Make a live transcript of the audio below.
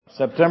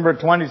September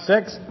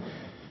 26th,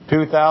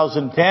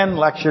 2010,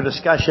 lecture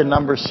discussion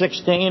number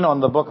 16 on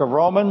the book of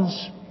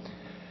Romans.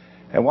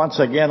 And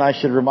once again, I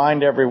should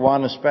remind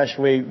everyone,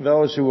 especially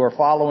those who are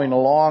following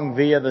along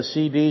via the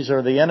CDs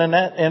or the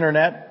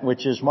internet,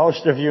 which is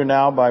most of you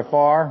now by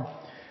far,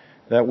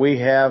 that we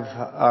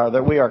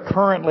are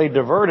currently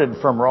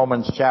diverted from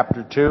Romans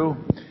chapter 2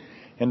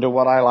 into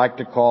what I like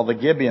to call the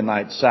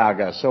Gibeonite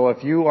saga. So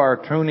if you are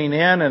tuning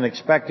in and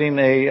expecting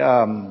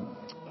a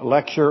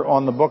lecture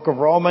on the book of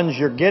Romans,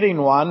 you're getting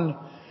one,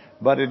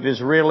 but it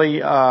is really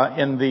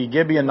in the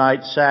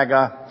Gibeonite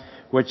saga,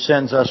 which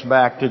sends us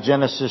back to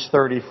Genesis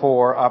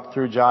 34 up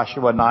through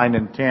Joshua 9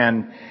 and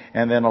 10,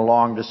 and then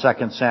along to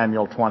 2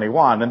 Samuel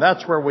 21. And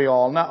that's where we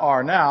all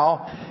are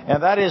now.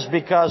 And that is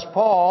because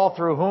Paul,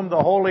 through whom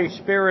the Holy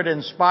Spirit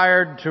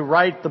inspired to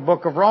write the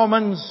book of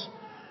Romans,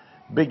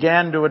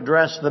 began to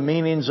address the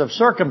meanings of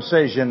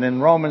circumcision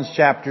in Romans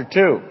chapter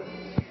 2.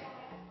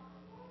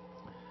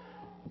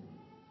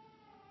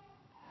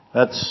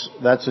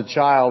 That's a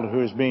child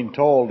who is being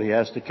told he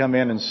has to come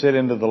in and sit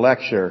into the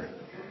lecture.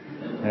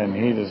 And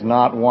he does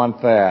not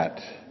want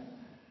that.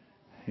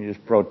 He is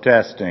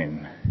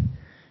protesting.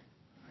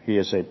 He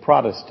is a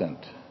Protestant.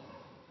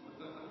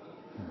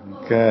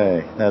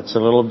 Okay, that's a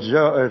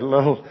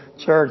little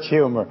church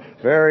humor.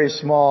 Very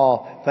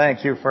small.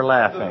 Thank you for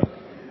laughing.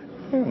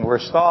 We're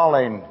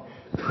stalling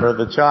for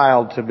the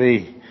child to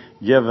be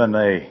given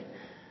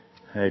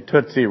a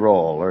Tootsie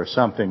Roll or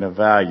something of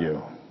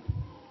value.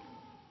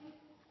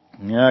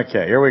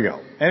 Okay, here we go.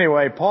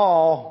 Anyway,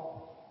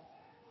 Paul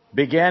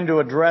began to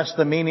address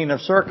the meaning of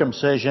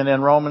circumcision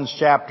in Romans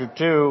chapter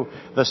 2,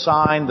 the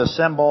sign, the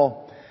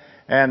symbol,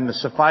 and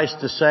suffice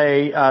to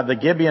say, the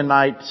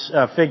Gibeonites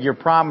figure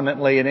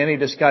prominently in any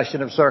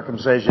discussion of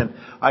circumcision.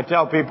 I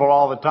tell people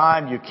all the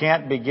time, you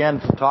can't begin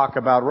to talk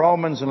about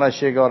Romans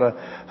unless you go to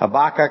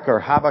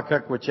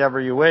Habakkuk,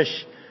 whichever you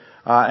wish,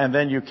 and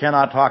then you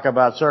cannot talk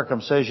about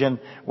circumcision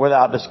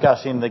without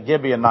discussing the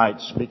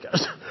Gibeonites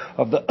because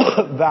of the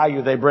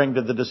value they bring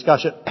to the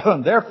discussion.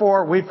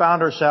 Therefore, we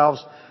found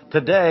ourselves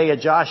today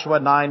at Joshua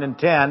 9 and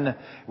 10,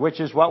 which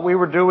is what we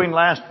were doing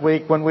last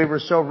week when we were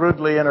so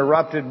rudely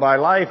interrupted by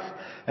life,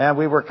 and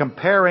we were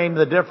comparing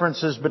the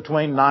differences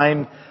between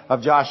 9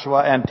 of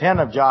Joshua and 10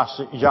 of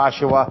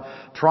Joshua,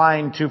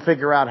 trying to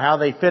figure out how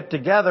they fit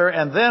together,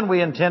 and then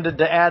we intended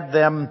to add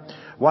them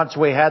once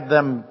we had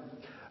them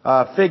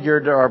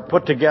figured or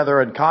put together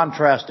and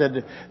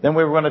contrasted. Then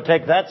we were going to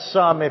take that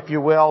sum, if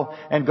you will,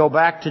 and go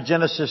back to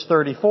Genesis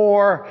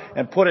 34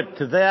 and put it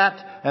to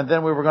that, and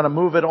then we were going to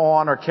move it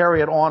on or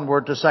carry it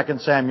onward to 2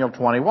 Samuel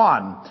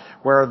 21,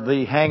 where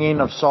the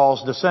hanging of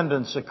Saul's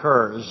descendants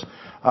occurs.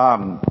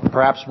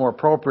 Perhaps more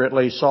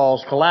appropriately,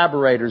 Saul's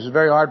collaborators. It's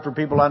very hard for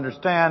people to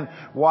understand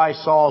why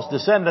Saul's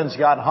descendants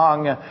got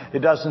hung. It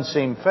doesn't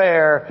seem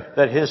fair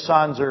that his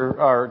sons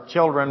or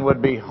children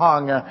would be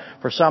hung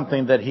for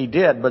something that he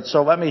did. But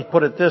so let me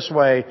put it this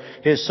way.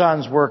 His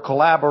sons were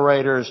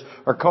collaborators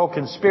or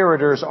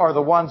co-conspirators, are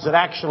the ones that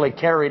actually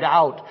carried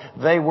out.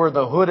 They were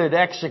the hooded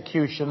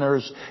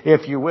executioners,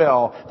 if you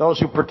will. Those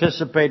who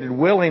participated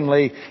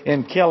willingly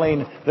in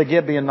killing the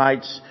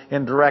Gibeonites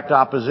in direct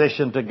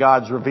opposition to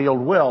God's revealed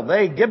will.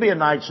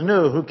 Gibeonites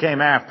knew who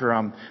came after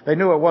them. They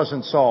knew it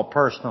wasn't Saul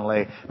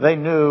personally. They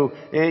knew,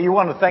 you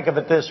want to think of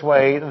it this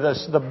way,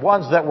 the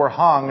ones that were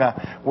hung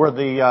were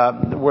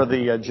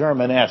the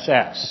German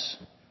SS.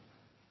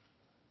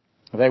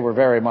 They were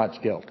very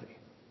much guilty.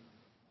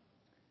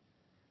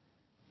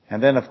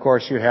 And then, of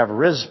course, you have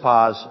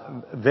Rizpah's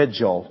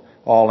vigil,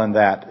 all in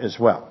that as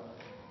well.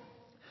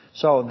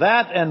 So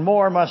that and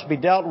more must be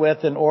dealt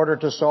with in order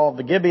to solve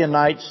the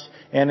Gibeonites,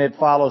 and it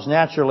follows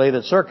naturally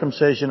that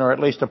circumcision, or at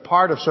least a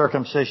part of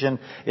circumcision,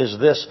 is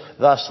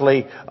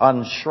thusly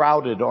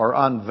unshrouded or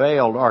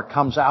unveiled or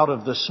comes out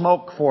of the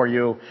smoke for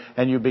you,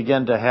 and you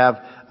begin to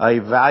have a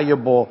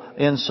valuable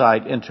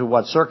insight into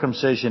what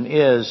circumcision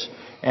is,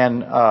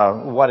 and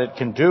what it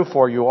can do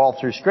for you all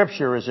through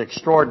Scripture is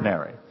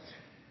extraordinary.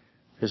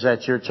 Is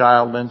that your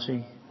child,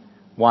 Lindsay?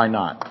 Why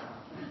not?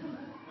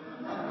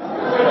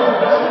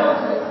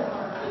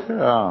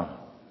 Oh.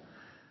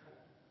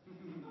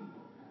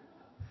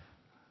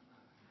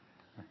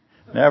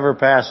 Never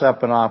pass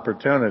up an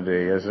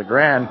opportunity as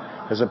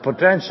a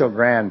potential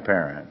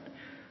grandparent.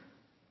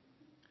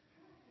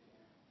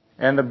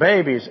 And the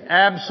baby's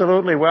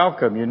absolutely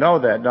welcome. You know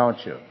that, don't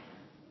you?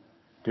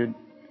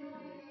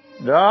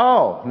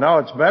 No,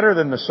 it's better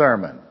than the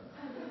sermon.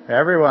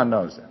 Everyone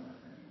knows that.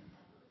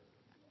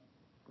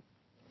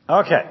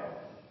 Okay.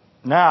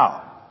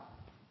 Now,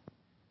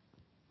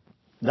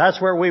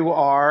 that's where we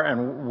are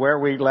and where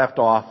we left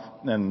off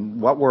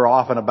and what we're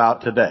off and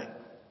about today.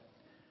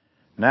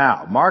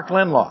 Now, Mark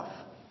Linloff,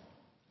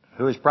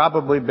 who has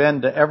probably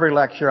been to every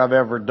lecture I've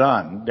ever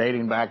done,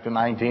 dating back to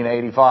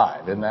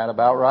 1985. Isn't that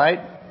about right?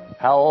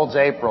 How old's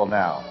April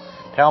now?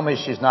 Tell me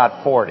she's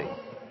not 40.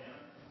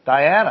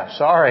 Diana,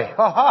 sorry.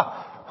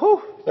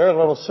 Whew, there a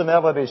little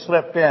senility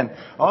slipped in.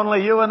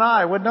 Only you and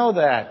I would know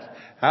that.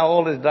 How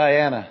old is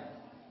Diana?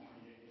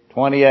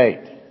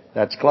 28.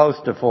 That's close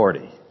to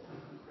 40.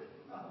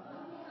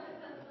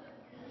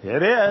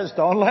 It is.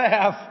 Don't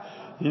laugh.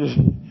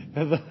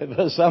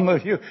 Some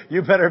of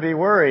you better be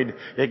worried.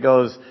 It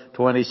goes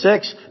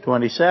 26,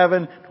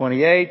 27,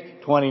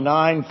 28,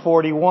 29,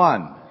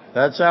 41.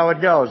 That's how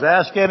it goes.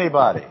 Ask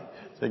anybody.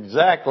 It's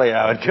exactly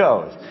how it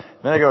goes.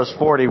 Then it goes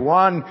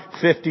 41,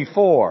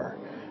 54,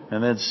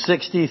 and then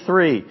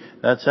 63.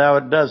 That's how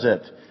it does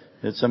it.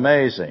 It's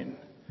amazing.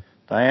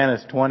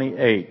 Diana's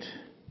 28.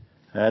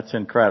 That's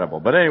incredible.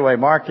 But anyway,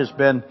 Mark has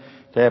been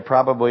to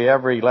probably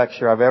every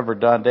lecture I've ever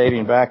done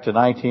dating back to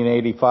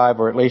 1985,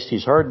 or at least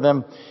he's heard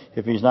them.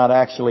 If he's not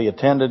actually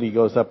attended, he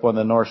goes up on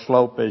the North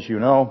Slope, as you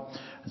know,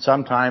 and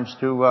sometimes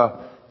to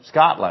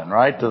Scotland,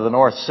 right, to the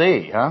North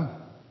Sea, huh?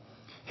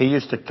 He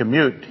used to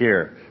commute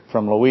here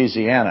from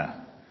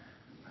Louisiana.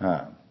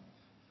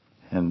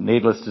 And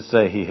needless to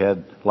say, he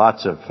had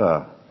lots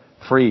of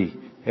free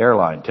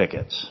airline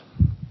tickets.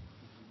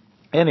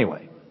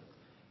 Anyway,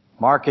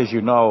 Mark, as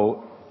you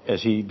know,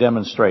 as he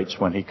demonstrates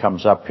when he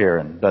comes up here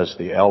and does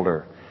the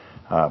elder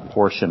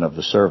portion of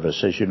the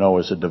service, as you know,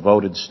 is a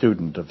devoted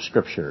student of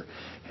Scripture,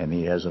 and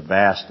he has a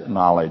vast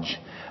knowledge,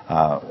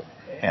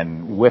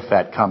 and with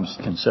that comes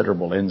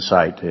considerable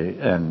insight,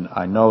 and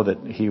I know that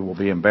he will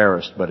be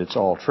embarrassed, but it's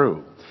all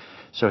true.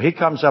 So he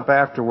comes up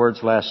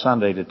afterwards last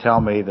Sunday to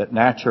tell me that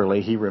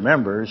naturally he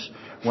remembers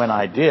when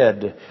I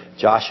did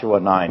Joshua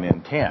 9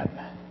 and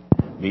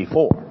 10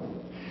 before,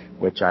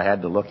 which I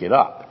had to look it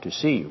up to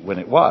see when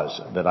it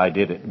was that I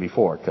did it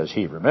before, because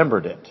he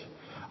remembered it.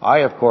 I,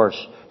 of course,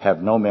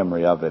 have no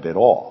memory of it at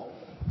all.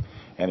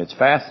 And it's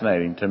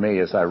fascinating to me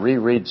as I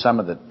reread some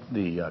of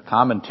the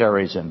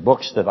commentaries and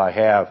books that I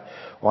have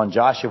on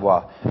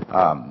Joshua,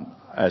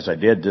 as I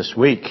did this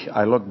week.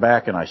 I look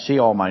back and I see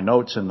all my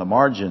notes in the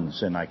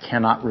margins, and I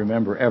cannot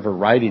remember ever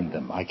writing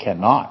them. I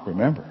cannot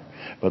remember.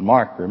 But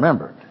Mark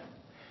remembered.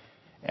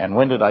 And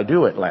when did I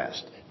do it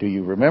last? Do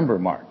you remember,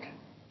 Mark?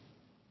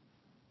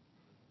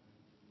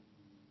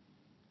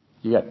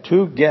 You got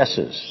 2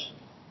 guesses.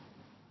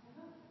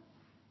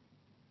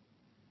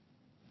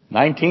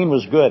 19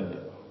 was good.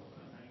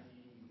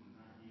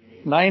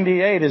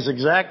 98 is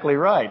exactly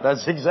right.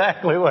 That's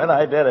exactly when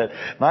I did it.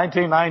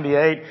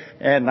 1998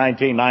 and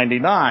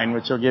 1999,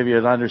 which will give you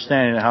an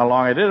understanding of how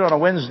long I did it on a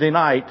Wednesday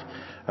night,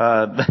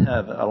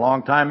 a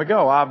long time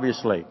ago,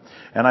 obviously.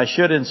 And I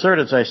should insert,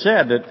 as I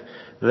said,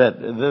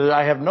 that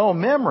I have no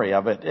memory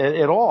of it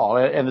at all.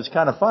 And it's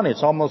kind of funny.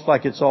 It's almost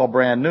like it's all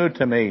brand new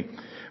to me,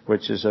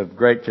 which is of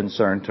great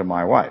concern to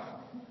my wife.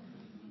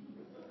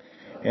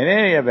 In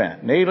any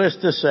event, needless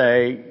to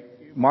say,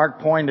 Mark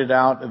pointed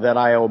out that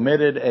I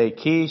omitted a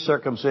key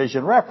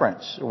circumcision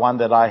reference, one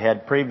that I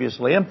had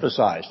previously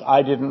emphasized.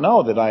 I didn't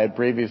know that I had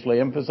previously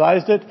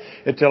emphasized it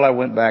until I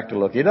went back to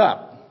look it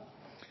up.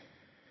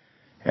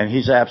 And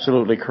he's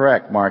absolutely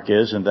correct, Mark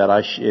is, in that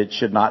it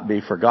should not be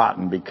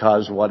forgotten,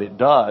 because what it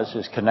does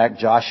is connect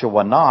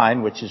Joshua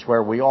 9, which is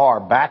where we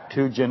are, back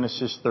to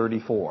Genesis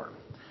 34.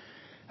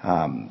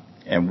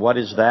 And what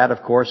is that?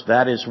 Of course,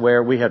 that is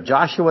where we have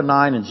Joshua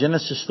 9 and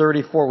Genesis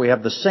 34. We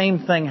have the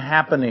same thing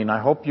happening. I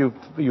hope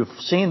you've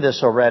seen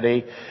this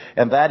already.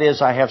 And that is,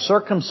 I have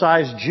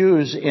circumcised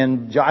Jews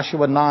in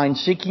Joshua 9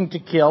 seeking to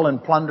kill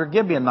and plunder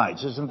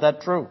Gibeonites. Isn't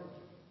that true?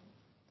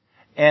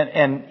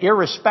 And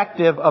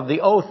irrespective of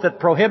the oath that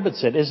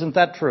prohibits it. Isn't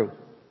that true?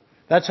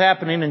 That's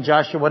happening in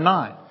Joshua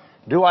 9.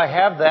 Do I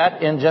have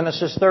that in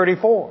Genesis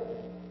 34?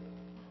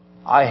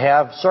 I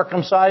have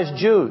circumcised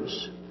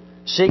Jews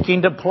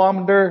seeking to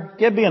plunder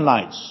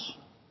Gibeonites,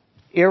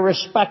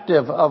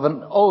 irrespective of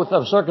an oath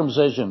of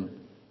circumcision.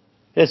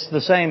 It's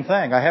the same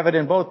thing. I have it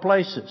in both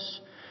places.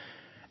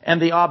 And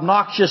the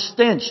obnoxious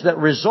stench that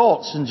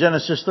results in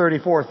Genesis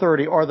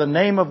 34:30, or the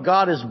name of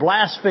God is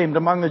blasphemed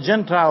among the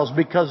Gentiles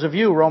because of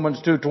you,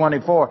 Romans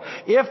 2:24.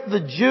 If the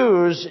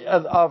Jews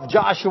of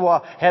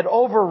Joshua had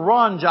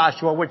overrun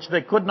Joshua, which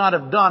they could not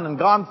have done, and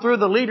gone through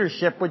the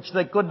leadership, which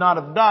they could not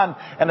have done,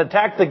 and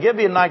attacked the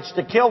Gibeonites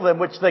to kill them,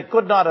 which they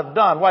could not have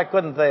done, why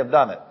couldn't they have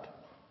done it?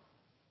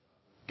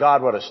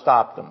 God would have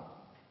stopped them.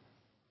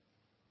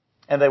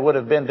 And they would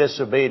have been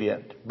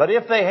disobedient. But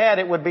if they had,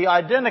 it would be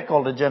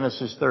identical to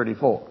Genesis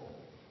 34.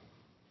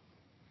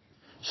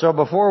 So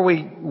before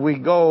we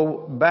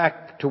go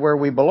back to where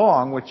we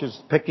belong, which is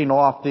picking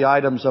off the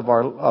items of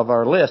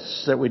our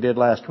lists that we did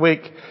last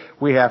week,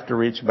 we have to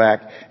reach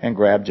back and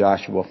grab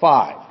Joshua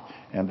 5.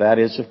 And that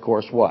is, of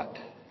course, what?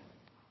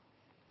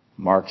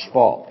 Mark's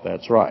fault.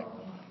 That's right.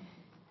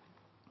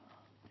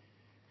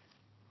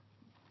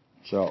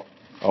 So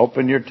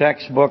open your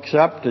textbooks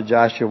up to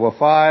Joshua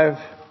 5.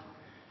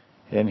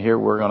 And here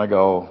we're going to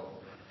go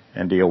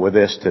and deal with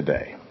this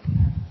today.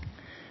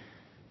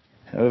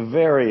 A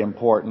very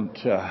important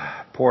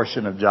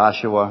portion of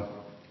Joshua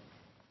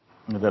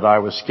that I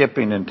was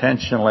skipping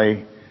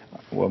intentionally,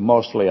 well,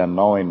 mostly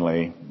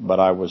unknowingly,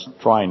 but I was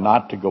trying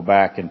not to go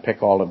back and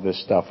pick all of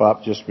this stuff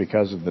up just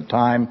because of the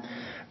time.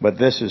 But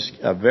this is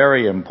a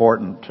very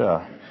important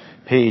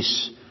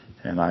piece,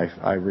 and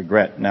I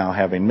regret now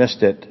having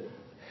missed it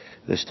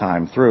this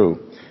time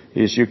through.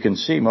 As you can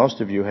see,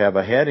 most of you have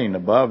a heading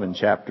above in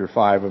chapter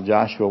 5 of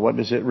Joshua. What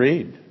does it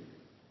read?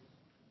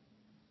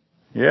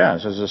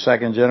 Yes, as a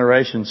second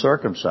generation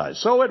circumcised.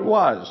 So it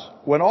was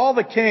when all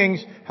the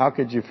kings, how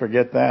could you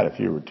forget that if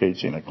you were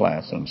teaching a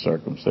class on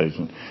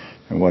circumcision?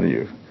 And what are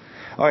you?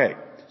 Okay.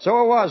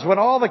 So it was when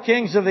all the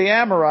kings of the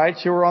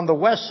Amorites who were on the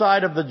west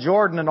side of the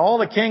Jordan and all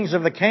the kings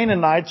of the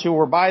Canaanites who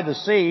were by the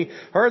sea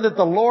heard that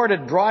the Lord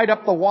had dried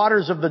up the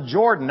waters of the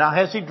Jordan. Now,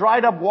 has he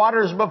dried up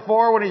waters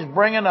before when he's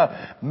bringing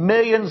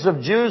millions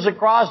of Jews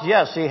across?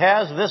 Yes, he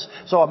has.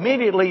 So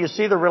immediately you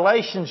see the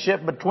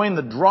relationship between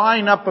the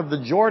drying up of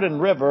the Jordan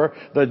River,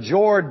 the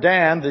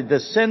Jordan, the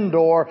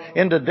descendor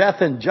into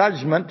death and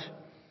judgment.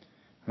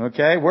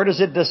 Okay, where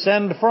does it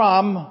descend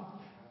from?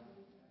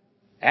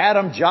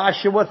 Adam,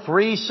 Joshua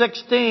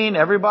 3:16.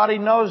 Everybody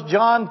knows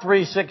John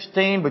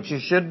 3:16, but you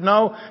should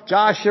know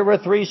Joshua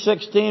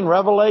 3:16,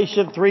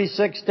 Revelation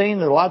 3:16.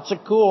 There are lots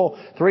of cool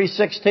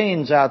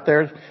 3:16s out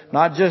there,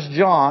 not just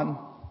John.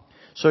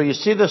 So you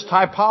see this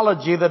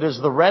typology that is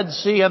the Red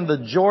Sea and the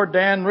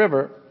Jordan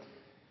River.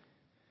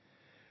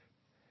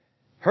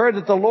 Heard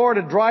that the Lord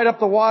had dried up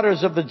the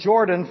waters of the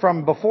Jordan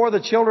from before the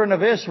children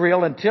of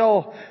Israel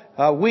until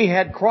we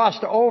had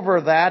crossed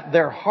over that.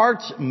 Their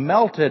hearts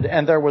melted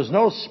and there was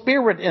no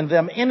spirit in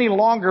them any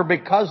longer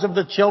because of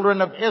the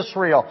children of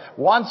Israel.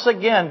 Once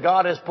again,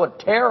 God has put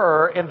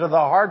terror into the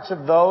hearts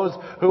of those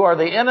who are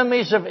the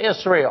enemies of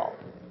Israel.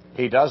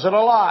 He does it a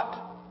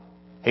lot.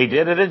 He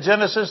did it in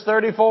Genesis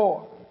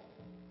 34.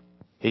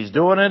 He's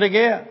doing it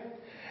again.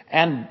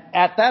 And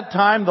at that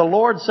time, the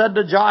Lord said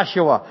to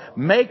Joshua,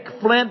 make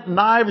flint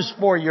knives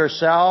for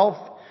yourself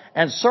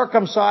and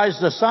circumcise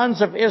the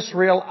sons of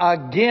Israel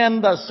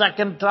again the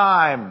second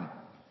time.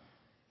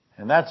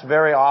 And that's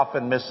very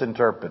often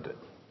misinterpreted.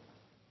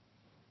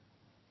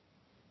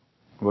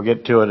 We'll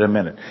get to it in a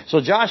minute.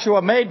 So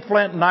Joshua made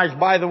flint knives.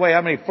 By the way,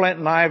 how many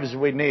flint knives do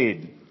we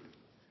need?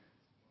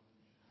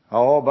 A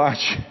whole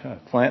bunch of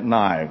flint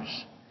knives.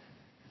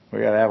 We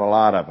got to have a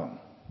lot of them.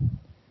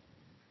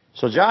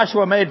 So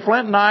Joshua made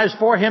flint knives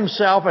for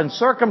himself and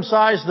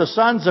circumcised the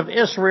sons of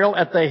Israel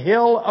at the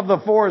hill of the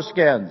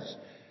foreskins.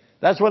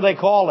 That's what they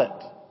call it.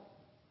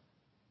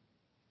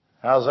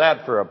 How's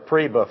that for a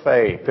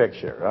pre-buffet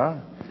picture, huh?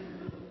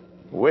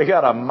 We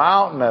got a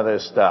mountain of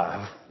this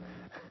stuff.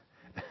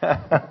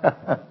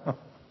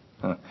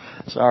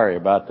 Sorry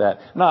about that.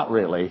 Not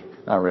really.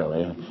 Not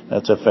really.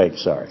 That's a fake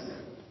sorry.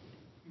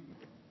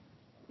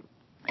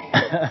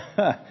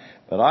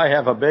 But I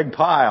have a big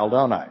pile,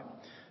 don't I?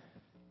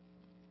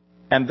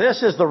 And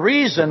this is the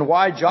reason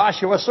why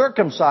Joshua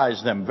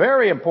circumcised them.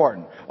 Very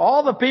important.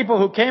 All the people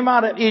who came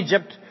out of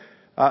Egypt,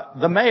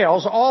 the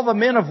males, all the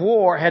men of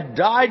war had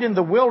died in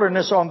the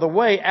wilderness on the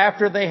way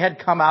after they had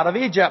come out of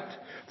Egypt.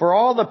 For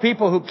all the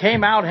people who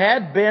came out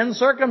had been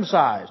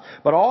circumcised.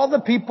 But all the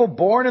people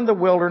born in the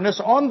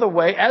wilderness on the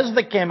way as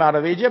they came out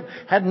of Egypt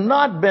had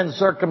not been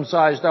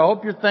circumcised. I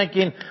hope you're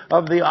thinking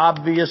of the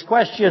obvious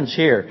questions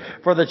here.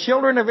 For the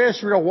children of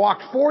Israel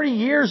walked 40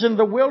 years in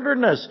the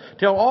wilderness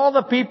till all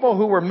the people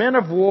who were men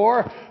of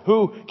war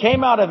who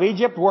came out of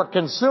Egypt were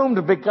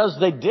consumed because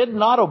they did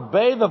not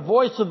obey the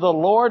voice of the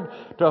Lord,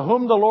 to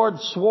whom the Lord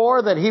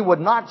swore that he would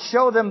not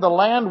show them the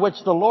land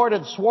which the Lord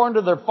had sworn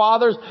to their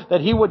fathers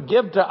that he would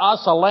give to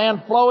us, a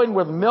land flowing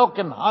with milk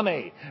and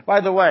honey.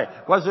 By the way,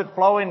 was it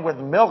flowing with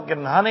milk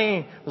and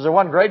honey? Was there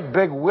one great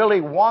big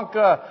Willy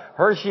Wonka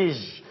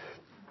Hershey's?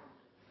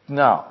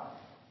 No.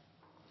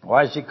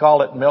 Why does he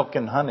call it milk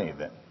and honey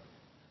then?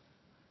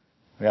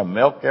 We got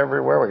milk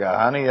everywhere. We got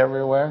honey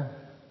everywhere.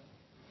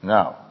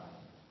 No.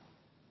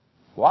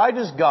 Why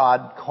does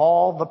God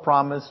call the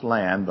promised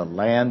land the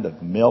land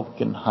of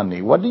milk and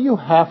honey? What do you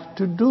have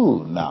to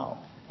do now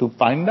to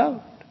find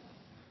out?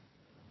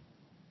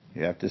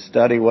 You have to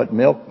study what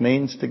milk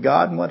means to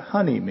God and what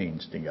honey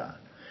means to God.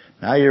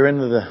 Now you're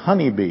into the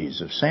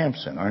honeybees of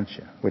Samson, aren't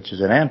you? Which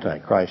is an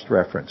Antichrist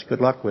reference.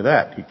 Good luck with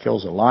that. He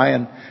kills a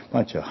lion, a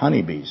bunch of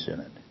honeybees in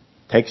it.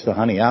 Takes the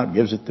honey out,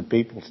 gives it to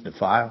people. It's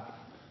defiled.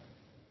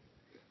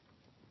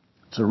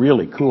 It's a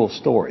really cool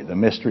story, the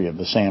mystery of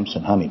the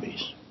Samson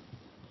honeybees.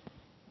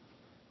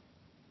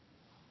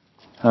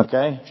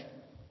 Okay?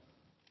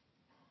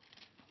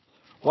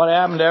 What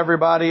happened to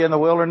everybody in the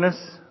wilderness?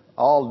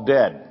 All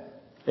dead.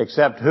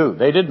 Except who?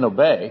 They didn't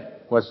obey.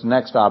 What's the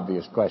next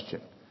obvious question?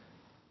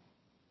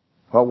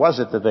 What was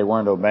it that they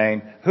weren't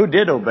obeying? Who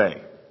did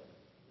obey?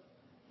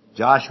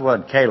 Joshua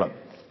and Caleb.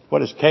 What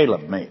does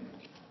Caleb mean?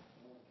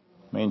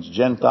 It means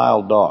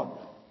Gentile dog.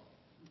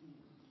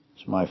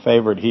 It's my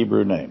favorite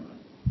Hebrew name.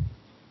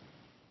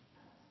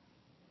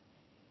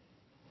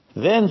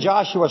 Then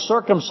Joshua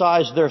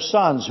circumcised their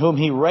sons, whom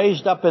he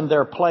raised up in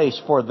their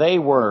place, for they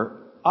were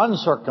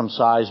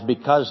uncircumcised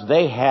because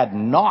they had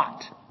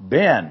not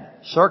been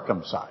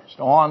circumcised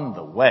on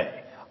the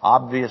way.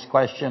 Obvious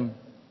question?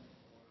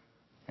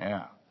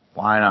 Yeah.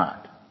 Why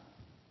not?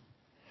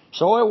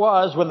 So it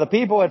was, when the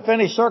people had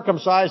finished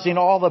circumcising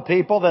all the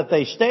people, that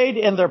they stayed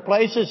in their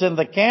places in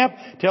the camp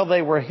till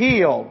they were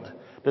healed.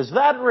 Does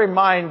that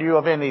remind you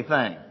of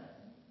anything?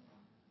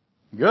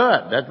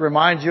 Good. That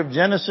reminds you of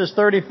Genesis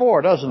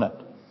 34, doesn't it?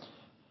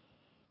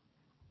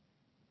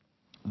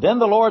 Then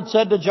the Lord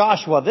said to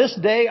Joshua, this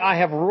day I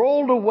have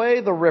rolled away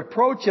the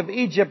reproach of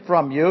Egypt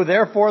from you.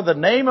 Therefore the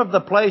name of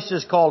the place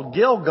is called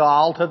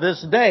Gilgal to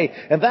this day.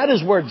 And that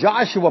is where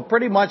Joshua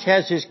pretty much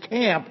has his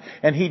camp,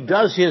 and he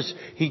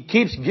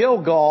keeps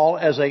Gilgal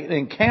as an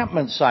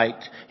encampment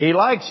site. He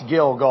likes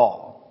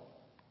Gilgal.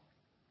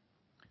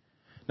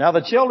 Now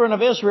the children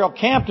of Israel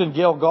camped in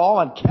Gilgal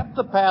and kept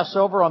the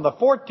Passover on the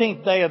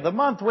 14th day of the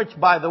month, which,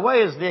 by the way,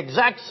 is the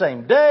exact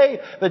same day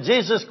that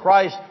Jesus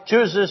Christ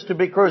chooses to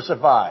be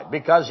crucified.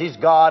 Because He's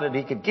God and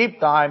He can keep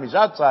time. He's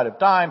outside of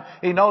time.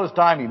 He knows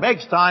time. He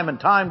makes time,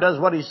 and time does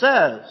what He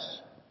says.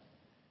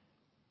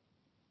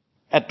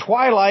 At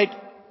twilight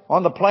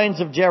on the plains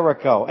of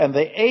Jericho, and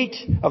they ate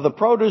of the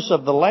produce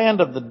of the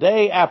land of the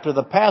day after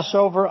the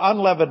Passover,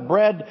 unleavened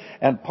bread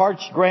and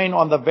parched grain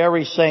on the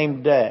very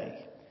same day.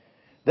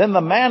 Then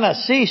the manna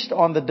ceased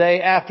on the day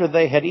after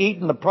they had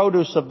eaten the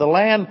produce of the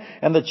land,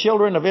 and the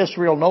children of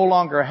Israel no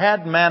longer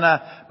had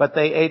manna, but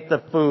they ate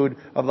the food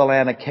of the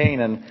land of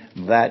Canaan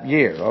that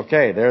year.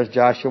 Okay, there's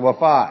Joshua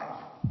 5.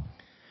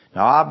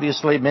 Now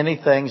obviously many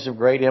things of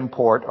great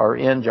import are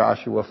in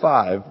Joshua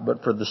 5,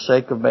 but for the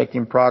sake of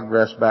making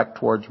progress back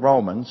towards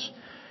Romans,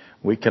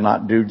 we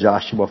cannot do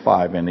Joshua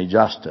 5 any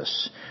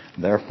justice.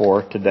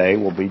 Therefore today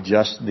will be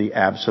just the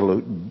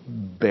absolute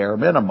bare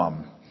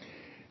minimum.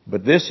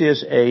 But this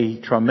is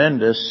a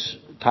tremendous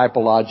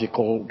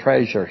typological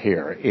treasure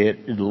here.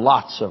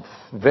 Lots of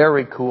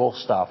very cool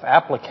stuff,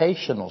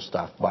 applicational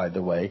stuff, by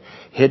the way,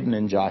 hidden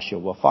in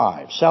Joshua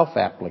 5.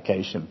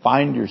 Self-application.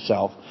 Find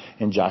yourself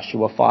in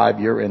Joshua 5.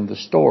 You're in the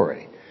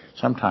story.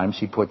 Sometimes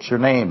he puts your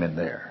name in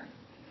there.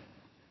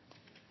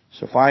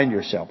 So find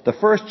yourself. The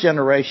first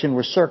generation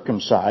were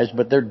circumcised,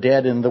 but they're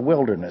dead in the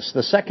wilderness.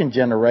 The second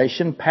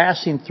generation,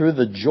 passing through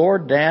the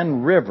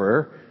Jordan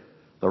River,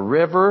 the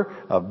river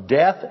of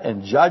death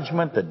and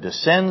judgment that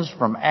descends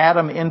from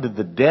Adam into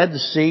the Dead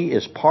Sea,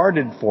 is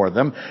parted for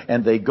them,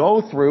 and they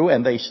go through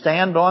and they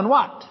stand on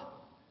what?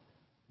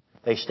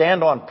 They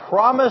stand on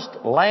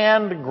promised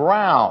land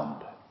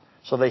ground.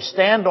 So they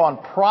stand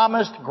on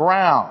promised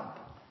ground.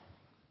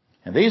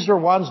 And these are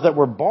ones that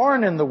were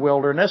born in the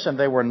wilderness and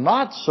they were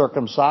not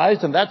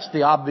circumcised, and that's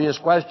the obvious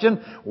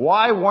question.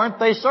 Why weren't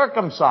they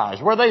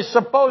circumcised? Were they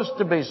supposed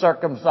to be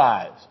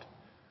circumcised?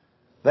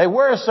 They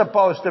were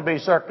supposed to be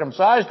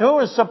circumcised. Who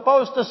is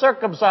supposed to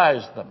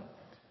circumcise them?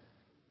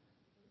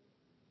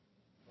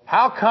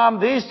 How come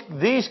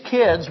these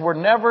kids were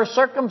never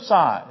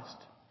circumcised?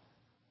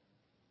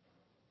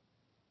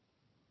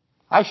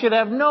 I should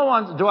have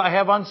do I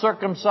have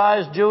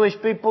uncircumcised Jewish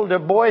people, the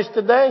boys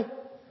today?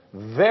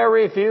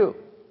 Very few.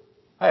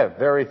 I have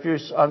very few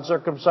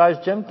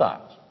uncircumcised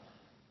Gentiles,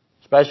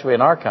 especially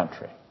in our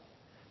country.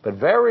 But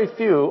very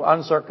few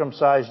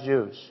uncircumcised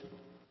Jews.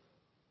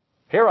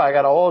 Here I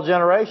got a whole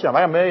generation.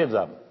 I got millions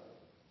of them.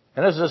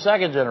 And this is the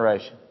second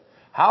generation.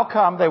 How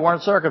come they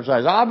weren't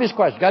circumcised? Obvious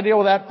question. Got to deal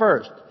with that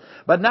first.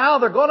 But now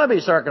they're going to be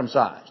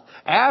circumcised.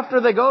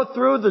 After they go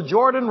through the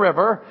Jordan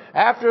River,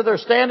 after they're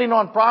standing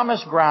on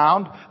promised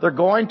ground, they're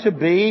going to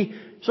be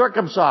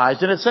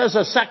circumcised. And it says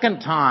a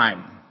second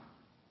time.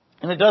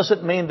 And it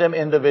doesn't mean them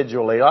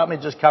individually. Let me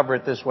just cover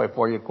it this way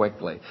for you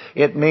quickly.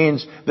 It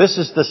means this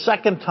is the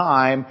second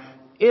time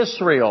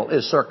Israel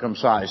is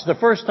circumcised. The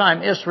first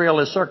time Israel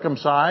is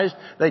circumcised,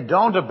 they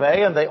don't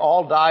obey and they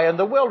all die in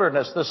the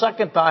wilderness. The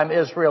second time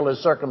Israel is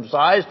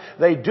circumcised,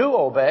 they do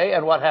obey,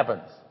 and what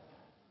happens?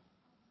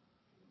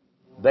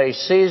 They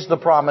seize the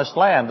promised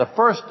land. The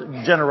first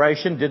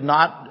generation did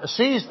not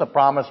seize the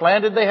promised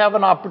land. Did they have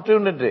an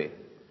opportunity?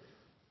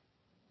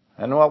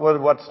 And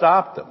what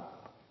stopped them?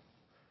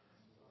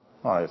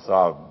 Well, they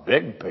saw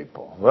big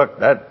people. Look,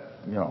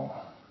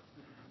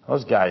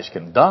 those guys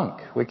can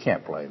dunk. We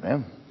can't play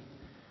them.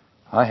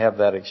 I have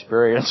that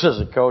experience as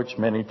a coach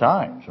many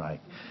times. Right?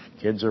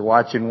 Kids are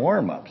watching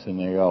warm-ups and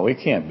they go, we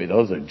can't be,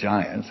 those are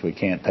giants. We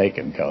can't take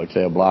them, coach.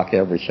 They'll block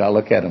every shot.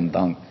 Look at them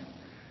dunk.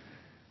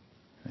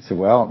 I said,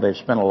 well, they've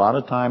spent a lot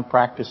of time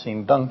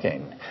practicing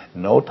dunking.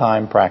 No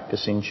time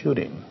practicing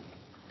shooting.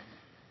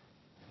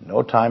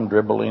 No time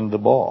dribbling the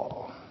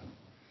ball.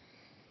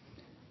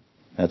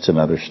 That's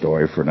another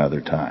story for another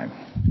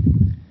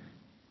time.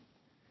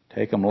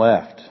 Take them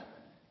left.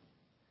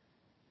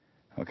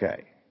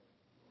 Okay.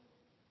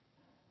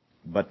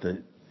 But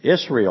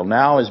Israel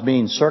now is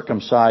being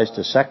circumcised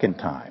a second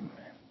time.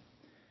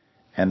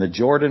 And the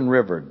Jordan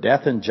River,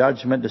 death and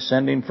judgment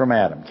descending from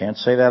Adam. Can't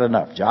say that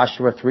enough.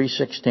 Joshua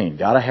 3:16.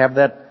 Got to have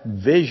that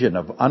vision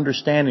of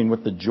understanding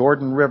what the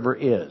Jordan River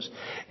is.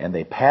 And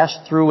they pass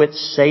through it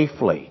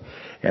safely.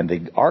 And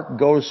the ark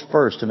goes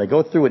first. And they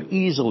go through it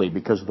easily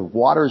because the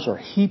waters are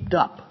heaped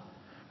up.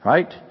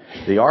 Right?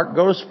 The ark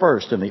goes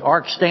first, and the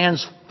ark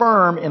stands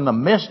firm in the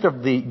midst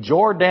of the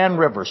Jordan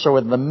River. So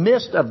in the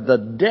midst of the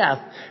death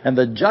and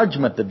the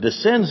judgment that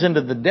descends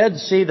into the Dead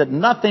Sea that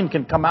nothing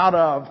can come out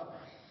of,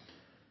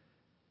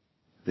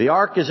 the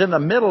ark is in the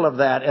middle of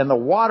that, and the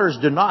waters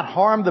do not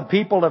harm the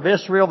people of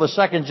Israel, the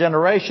second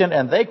generation,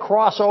 and they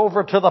cross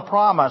over to the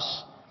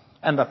promise.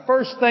 And the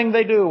first thing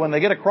they do when they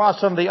get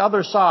across on the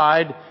other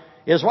side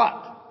is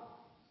what?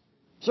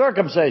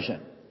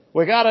 Circumcision.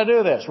 We got to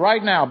do this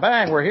right now.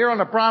 Bang, we're here on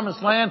the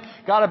promised land.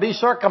 Got to be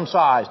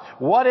circumcised.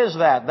 What is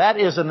that? That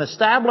is an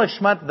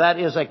establishment. That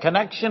is a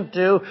connection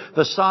to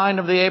the sign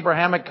of the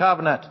Abrahamic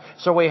covenant.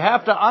 So we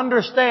have to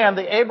understand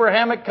the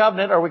Abrahamic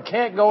covenant, or we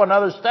can't go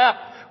another step.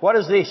 What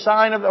is the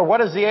sign of, or what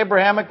is the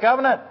Abrahamic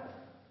covenant?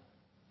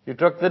 You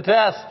took the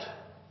test.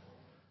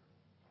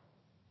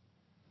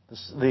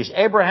 The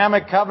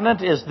Abrahamic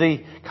covenant is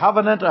the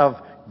covenant of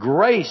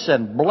grace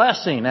and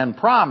blessing and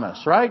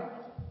promise, right?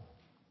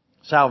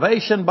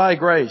 Salvation by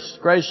grace.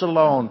 Grace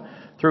alone.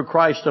 Through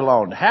Christ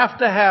alone. Have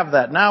to have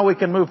that. Now we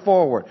can move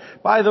forward.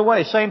 By the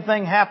way, same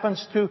thing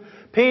happens to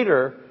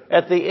Peter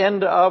at the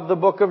end of the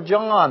book of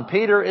John.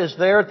 Peter is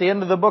there at the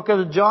end of the book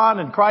of John,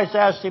 and Christ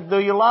asks him, do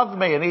you love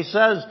me? And he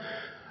says,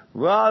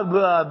 blah,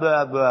 blah,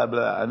 blah, blah,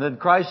 blah. And then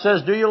Christ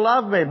says, do you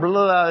love me?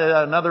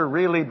 Blah, another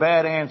really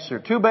bad answer.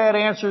 Two bad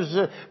answers.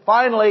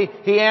 Finally,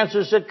 he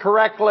answers it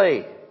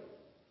correctly.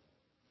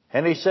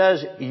 And he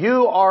says,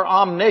 you are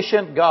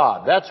omniscient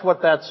God. That's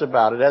what that's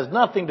about. It has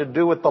nothing to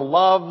do with the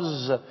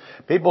loves.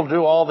 People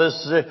do all this,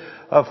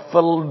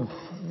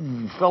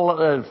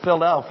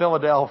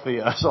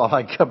 Philadelphia. That's all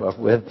I come up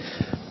with.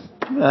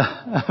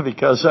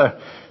 Because I'm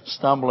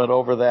stumbling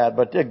over that.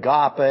 But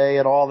agape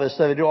and all this,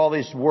 they do all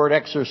these word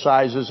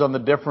exercises on the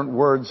different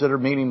words that are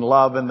meaning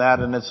love and that,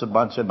 and it's a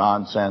bunch of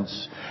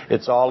nonsense.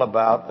 It's all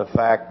about the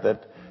fact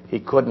that he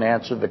couldn't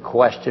answer the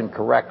question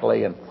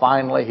correctly, and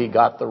finally he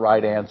got the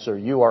right answer.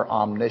 You are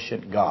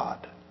omniscient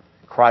God.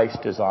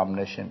 Christ is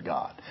omniscient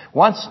God.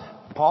 Once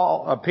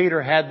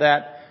Peter had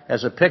that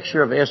as a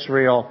picture of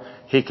Israel,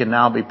 he can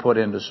now be put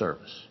into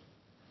service.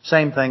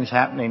 Same thing's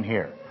happening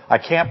here. I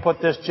can't put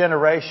this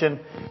generation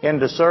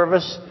into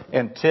service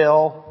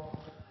until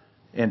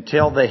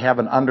they have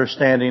an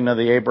understanding of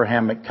the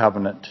Abrahamic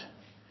covenant,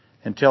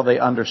 until they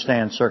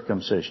understand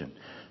circumcision.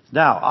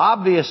 Now,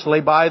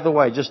 obviously, by the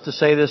way, just to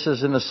say this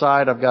as an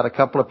aside, I've got a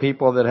couple of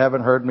people that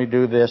haven't heard me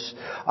do this.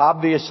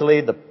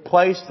 Obviously, the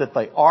place that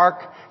the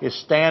ark is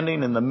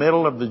standing in the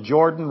middle of the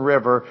Jordan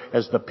River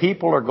as the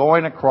people are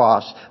going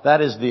across,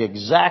 that is the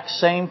exact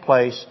same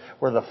place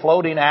where the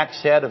floating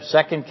axe head of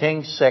 2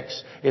 Kings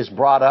 6 is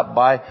brought up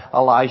by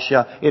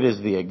Elisha. It is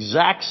the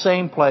exact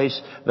same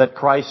place that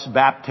Christ's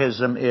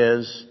baptism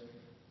is.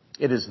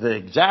 It is the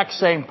exact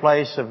same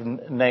place of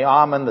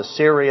Naaman the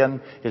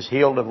Syrian is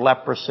healed of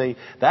leprosy.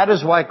 That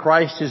is why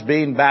Christ is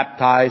being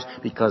baptized,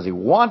 because he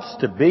wants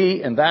to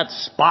be in that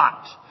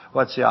spot.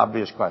 What's the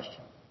obvious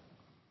question?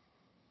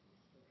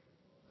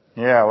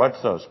 Yeah,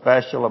 what's so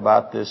special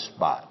about this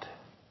spot?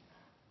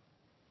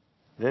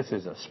 This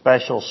is a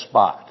special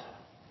spot.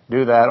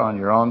 Do that on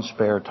your own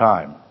spare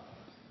time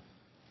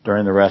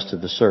during the rest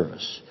of the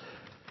service.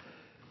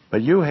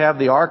 But you have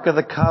the Ark of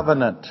the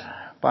Covenant.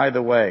 By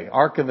the way,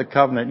 Ark of the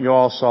Covenant, you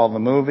all saw the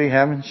movie,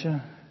 haven't you?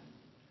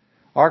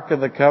 Ark of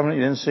the Covenant,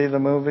 you didn't see the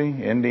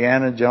movie?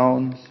 Indiana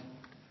Jones.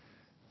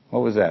 What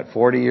was that,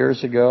 40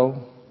 years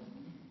ago?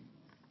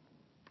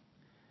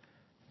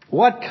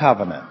 What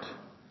covenant?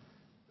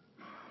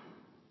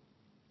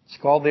 It's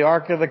called the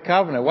Ark of the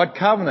Covenant. What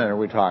covenant are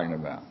we talking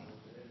about?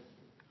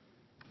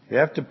 You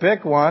have to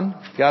pick one.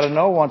 You've got to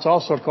know one. It's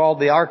also called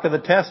the Ark of the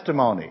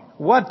Testimony.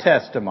 What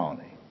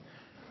testimony?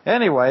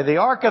 Anyway, the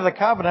Ark of the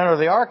Covenant, or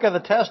the Ark of the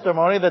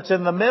Testimony, that's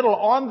in the middle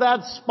on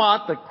that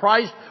spot that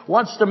Christ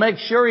wants to make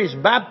sure he's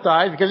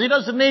baptized, because he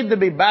doesn't need to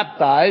be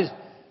baptized.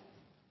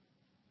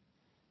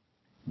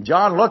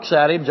 John looks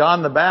at him,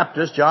 John the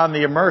Baptist, John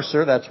the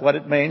Immerser, that's what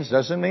it means.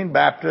 Doesn't mean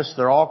Baptist.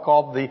 They're all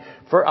called I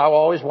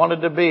always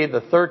wanted to be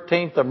the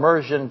 13th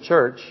Immersion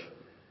Church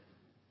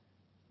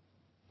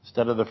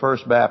instead of the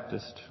First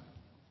Baptist.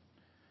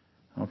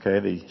 Okay,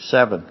 the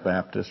 7th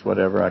Baptist,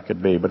 whatever I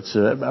could be, but it's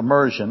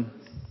immersion.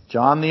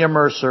 John the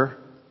Immerser,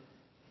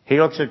 he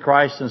looks at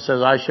Christ and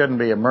says, I shouldn't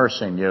be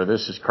immersing you.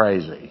 This is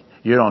crazy.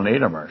 You don't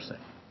need immersing.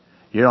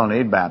 You don't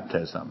need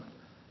baptism.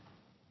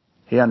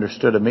 He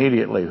understood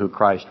immediately who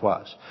Christ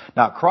was.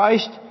 Now,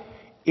 Christ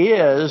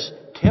is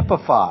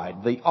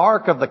typified. The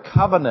Ark of the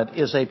Covenant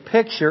is a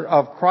picture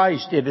of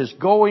Christ. It is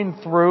going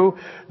through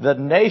the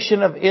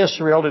nation of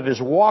Israel. It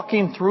is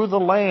walking through the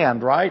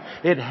land, right?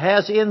 It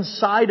has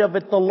inside of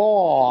it the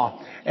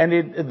law.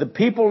 And the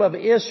people of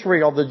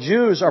Israel, the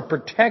Jews, are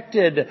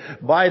protected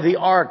by the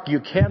Ark.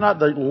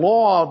 The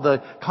law,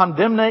 the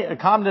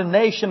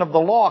condemnation of the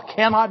law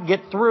cannot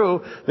get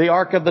through the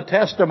Ark of the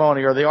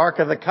Testimony or the Ark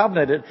of the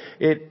Covenant.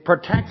 It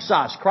protects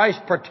us.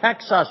 Christ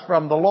protects us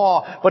from the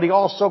law, but he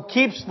also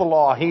keeps the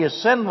law. He is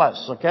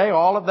sinless, okay?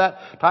 All of that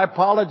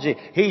typology.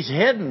 He's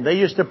hidden. They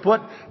used to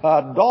put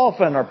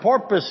dolphin or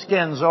porpoise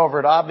skins over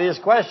it. Obvious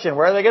question.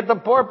 Where do they get the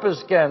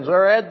porpoise skins?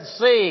 Or at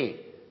sea.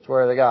 That's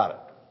where they got it.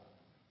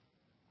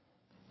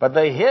 But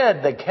they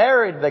hid, they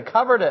carried, they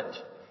covered it.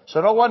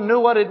 So no one knew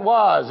what it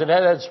was. It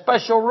had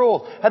special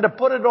rules. Had to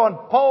put it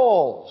on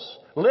poles.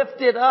 Lift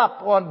it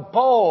up on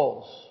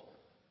poles.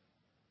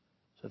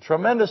 It's a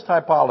tremendous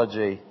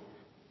typology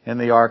in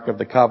the Ark of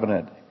the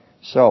Covenant.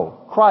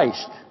 So,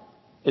 Christ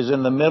is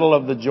in the middle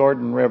of the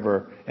Jordan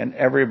River and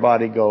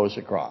everybody goes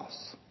across.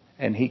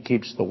 And He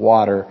keeps the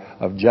water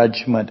of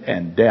judgment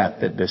and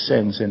death that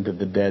descends into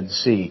the Dead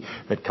Sea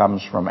that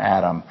comes from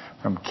Adam,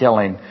 from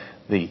killing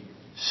the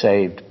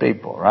saved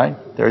people, right?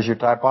 There's your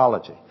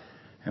typology.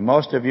 And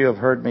most of you have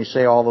heard me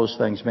say all those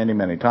things many,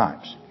 many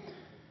times.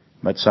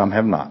 But some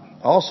have not.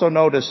 Also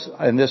notice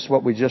in this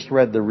what we just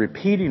read, the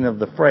repeating of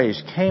the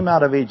phrase, came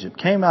out of Egypt,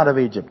 came out of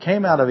Egypt,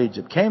 came out of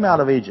Egypt, came out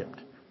of Egypt.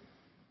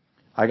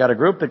 I got a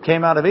group that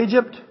came out of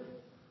Egypt,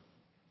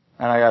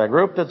 and I got a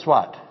group that's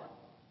what?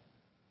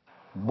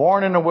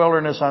 Born in the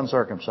wilderness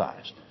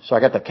uncircumcised. So I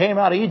got the came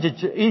out of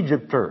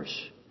Egypters.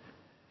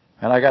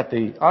 And I got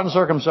the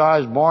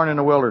uncircumcised, born in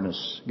the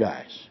wilderness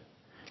guys.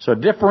 So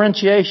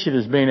differentiation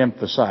is being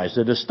emphasized.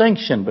 The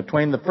distinction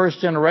between the first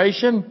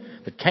generation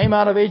that came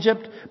out of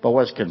Egypt but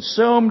was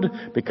consumed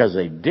because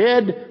they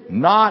did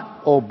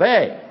not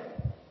obey.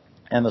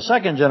 And the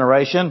second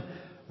generation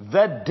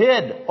that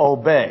did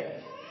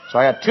obey. So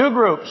I got two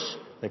groups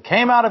that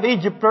came out of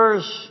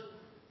Egypters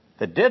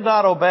that did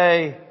not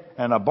obey,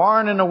 and a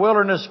born in the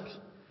wilderness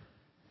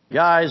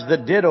guys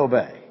that did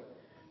obey.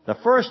 The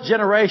first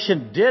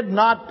generation did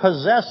not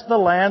possess the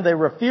land. They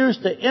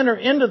refused to enter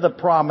into the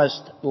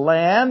promised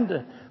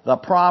land, the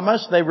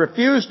promise. They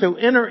refused to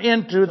enter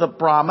into the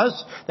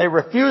promise. They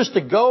refused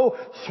to go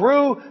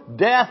through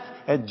death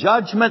and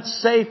judgment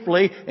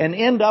safely and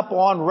end up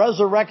on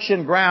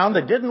resurrection ground.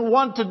 They didn't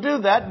want to do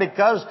that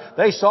because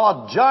they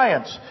saw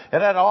giants.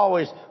 And that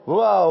always,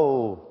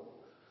 whoa,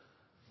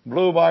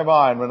 blew my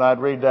mind when I'd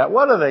read that.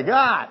 What do they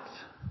got?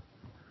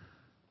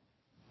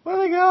 What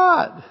do they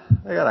got?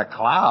 They got a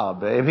cloud,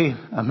 baby.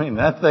 I mean,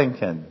 that thing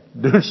can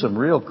do some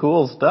real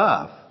cool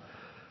stuff.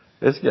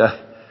 It's got,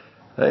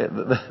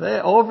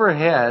 they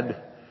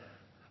overhead,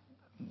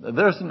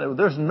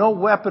 there's no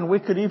weapon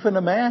we could even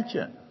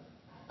imagine.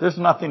 There's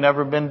nothing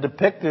ever been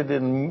depicted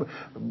in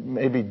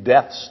maybe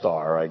Death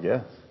Star, I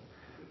guess.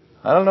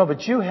 I don't know,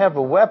 but you have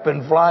a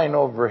weapon flying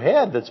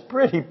overhead that's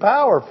pretty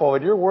powerful,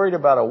 and you're worried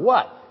about a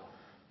what?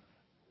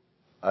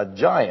 A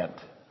giant.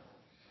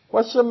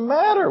 What's the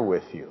matter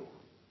with you?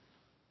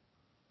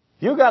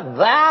 You got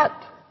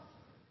that?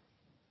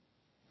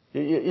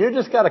 You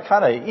just got to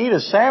kind of eat a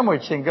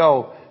sandwich and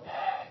go,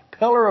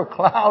 pillar of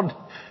cloud,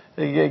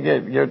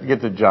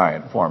 get the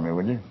giant for me,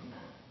 would you?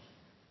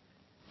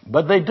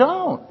 But they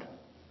don't.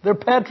 They're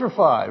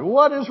petrified.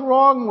 What is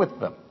wrong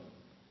with them?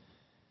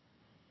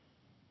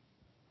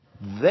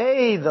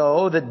 They,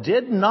 though, that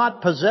did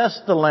not possess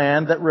the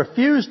land, that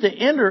refused to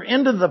enter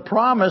into the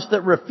promise,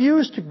 that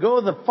refused to go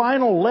the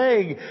final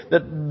leg, that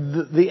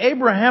the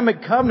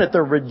Abrahamic covenant,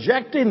 they're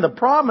rejecting the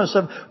promise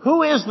of,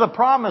 who is the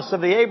promise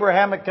of the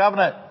Abrahamic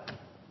covenant?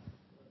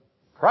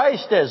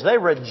 Christ is. They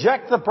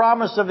reject the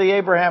promise of the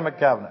Abrahamic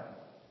covenant.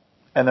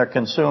 And they're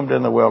consumed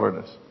in the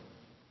wilderness.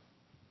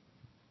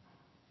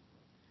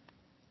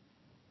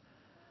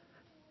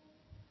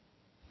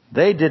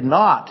 They did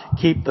not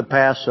keep the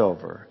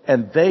Passover,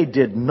 and they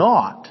did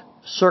not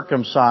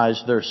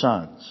circumcise their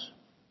sons.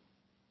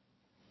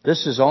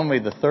 This is only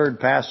the third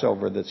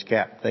Passover that's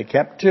kept. They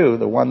kept two,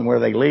 the one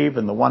where they leave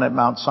and the one at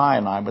Mount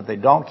Sinai, but they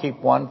don't keep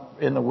one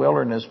in the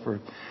wilderness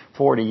for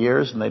 40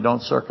 years, and they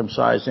don't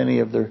circumcise any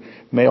of their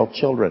male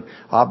children.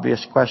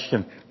 Obvious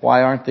question,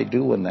 why aren't they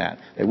doing that?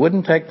 They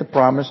wouldn't take the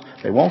promise,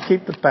 they won't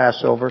keep the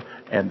Passover,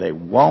 and they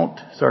won't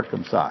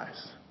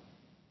circumcise.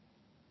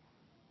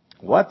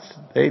 What's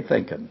they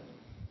thinking?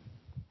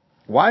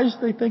 Why is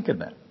they thinking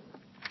that?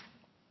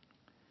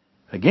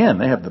 Again,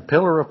 they have the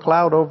pillar of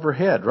cloud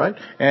overhead, right?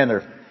 And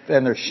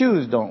their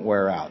shoes don't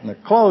wear out, and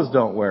their clothes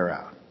don't wear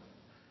out.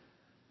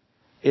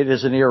 It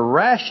is an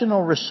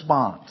irrational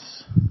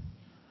response.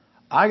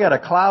 I got a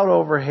cloud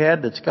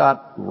overhead that's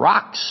got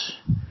rocks,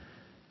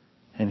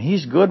 and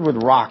he's good with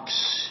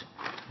rocks.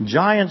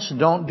 Giants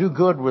don't do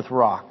good with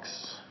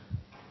rocks.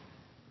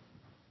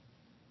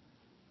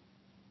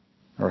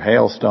 Or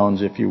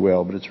hailstones, if you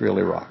will, but it's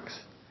really rocks.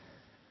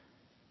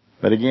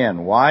 But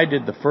again, why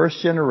did the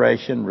first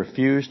generation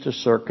refuse to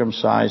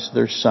circumcise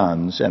their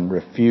sons and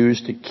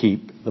refuse to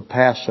keep the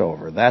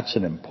Passover? That's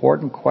an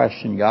important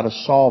question. You got to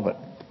solve it.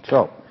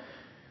 So,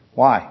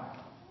 why?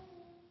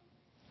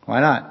 Why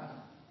not?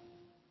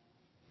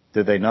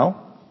 Did they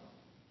know?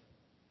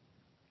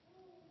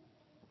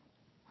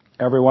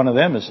 Every one of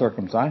them is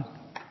circumcised.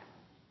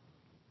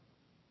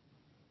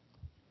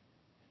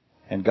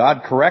 And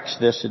God corrects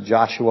this in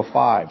Joshua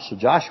 5. So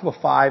Joshua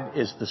 5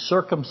 is the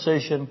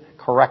circumcision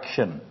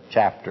correction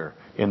chapter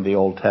in the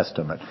Old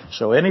Testament.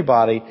 So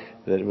anybody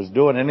that was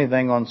doing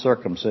anything on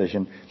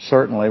circumcision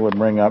certainly would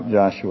bring up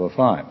Joshua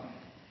 5.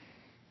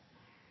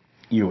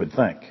 You would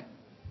think.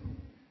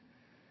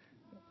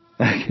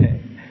 Okay.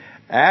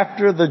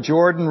 After the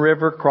Jordan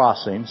River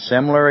crossing,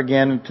 similar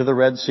again to the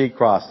Red Sea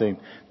crossing,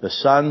 the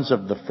sons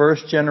of the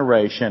first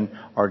generation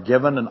are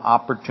given an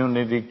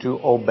opportunity to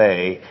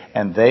obey,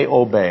 and they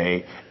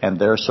obey, and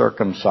they're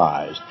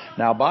circumcised.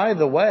 Now, by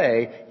the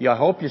way, I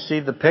hope you see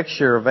the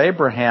picture of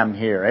Abraham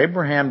here.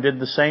 Abraham did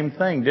the same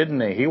thing,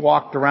 didn't he? He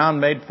walked around,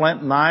 made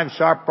flint and knives,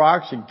 sharp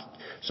rocks, and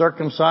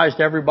circumcised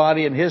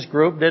everybody in his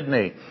group, didn't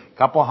he? A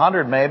couple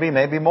hundred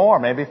maybe more,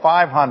 maybe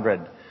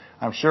 500.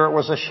 I'm sure it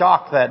was a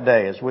shock that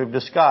day, as we've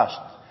discussed.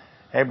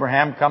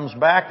 Abraham comes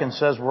back and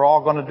says, we're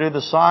all going to do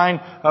the sign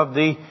of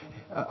the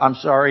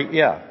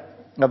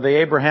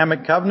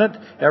Abrahamic covenant.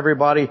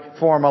 Everybody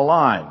form a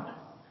line.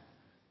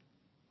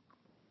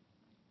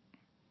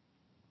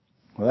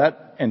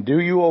 And do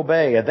you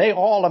obey? And they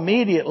all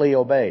immediately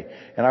obey.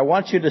 And I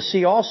want you to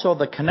see also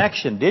the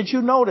connection. Did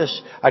you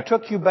notice? I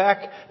took you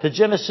back to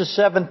Genesis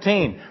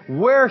 17.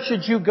 Where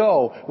should you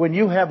go when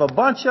you have a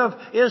bunch of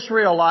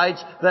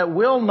Israelites that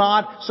will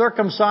not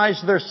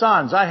circumcise their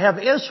sons? I have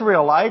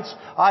Israelites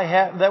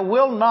that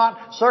will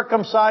not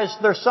circumcise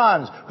their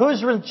sons.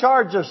 Who's in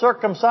charge of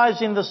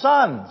circumcising the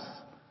sons?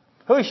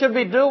 Who should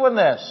be doing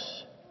this?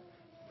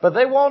 But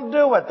they won't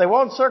do it. They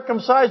won't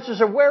circumcise. You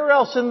say, where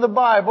else in the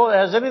Bible it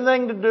has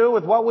anything to do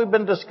with what we've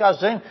been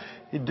discussing?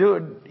 You do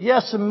it.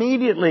 Yes,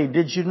 immediately.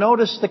 Did you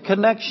notice the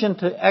connection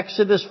to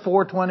Exodus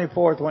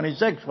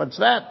 4:24-26? What's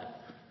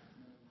that?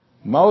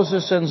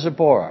 Moses and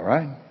Zipporah,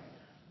 right?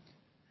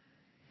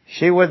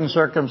 She wouldn't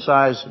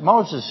circumcise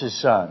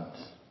Moses' sons.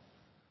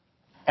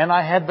 And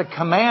I had the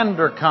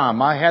commander come.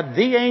 I had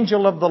the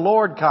angel of the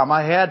Lord come.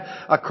 I had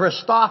a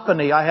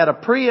Christophany. I had a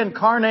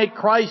pre-incarnate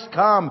Christ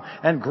come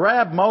and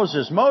grab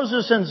Moses.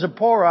 Moses and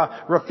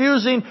Zipporah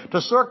refusing to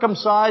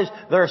circumcise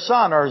their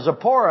son, or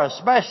Zipporah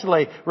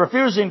especially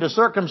refusing to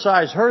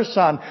circumcise her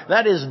son.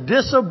 That is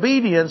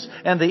disobedience,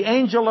 and the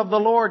angel of the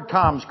Lord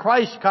comes.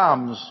 Christ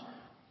comes.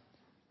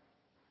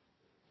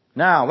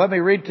 Now, let me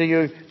read to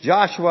you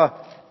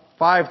Joshua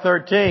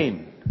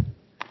 5:13.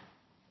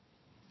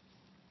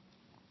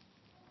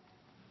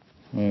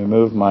 Let me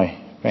move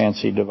my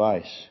fancy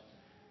device.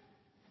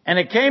 And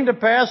it came to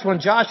pass when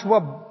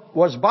Joshua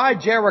was by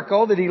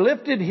Jericho that he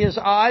lifted his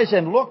eyes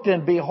and looked,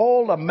 and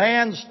behold, a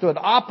man stood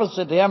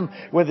opposite him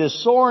with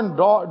his sword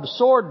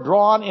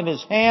drawn in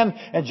his hand.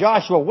 And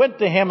Joshua went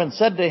to him and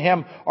said to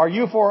him, are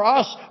you for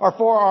us or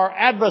for our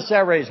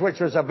adversaries? Which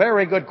was a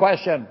very good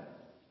question.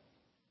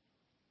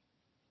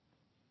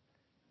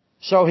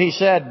 So he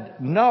said,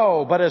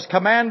 no, but as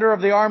commander of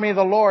the army of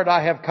the Lord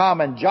I have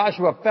come. And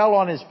Joshua fell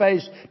on his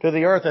face to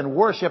the earth and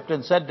worshipped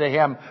and said to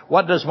him,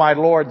 what does my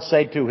Lord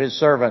say to his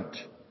servant?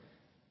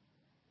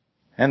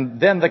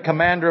 And then the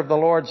commander of the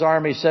Lord's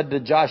army said to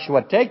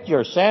Joshua, take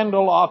your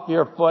sandal off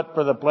your foot,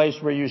 for the place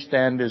where you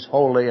stand is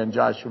holy. And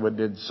Joshua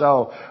did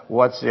so.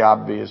 What's the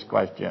obvious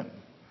question?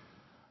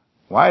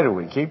 Why do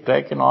we keep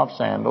taking off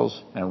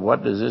sandals? And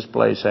what does this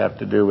place have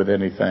to do with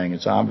anything?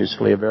 It's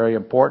obviously a very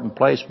important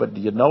place. But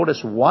do you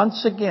notice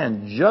once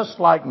again, just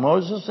like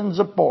Moses and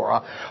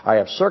Zipporah, I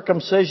have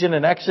circumcision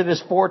in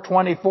Exodus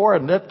 4:24.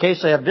 In that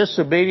case, I have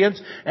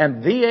disobedience.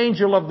 And the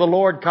angel of the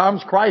Lord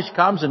comes, Christ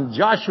comes. In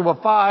Joshua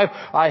 5,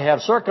 I have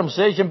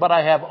circumcision, but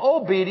I have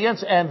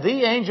obedience. And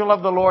the angel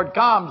of the Lord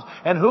comes.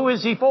 And who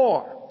is he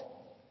for?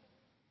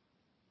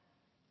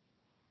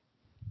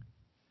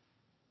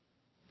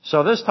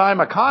 So this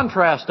time a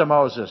contrast to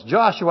Moses.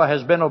 Joshua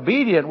has been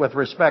obedient with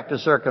respect to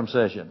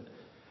circumcision.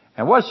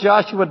 And what's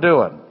Joshua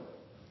doing?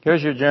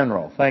 Here's your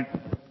general. Think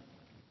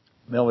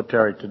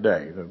military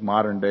today. The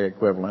modern day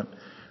equivalent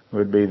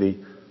would be the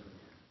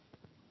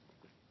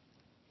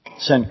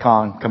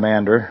CENTCOM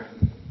commander.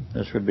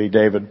 This would be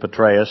David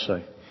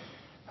Petraeus.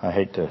 I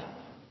hate to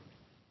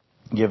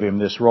give him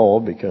this role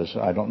because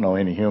I don't know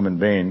any human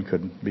being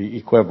could be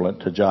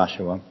equivalent to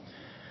Joshua.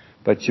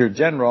 But your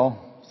general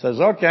says,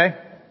 okay,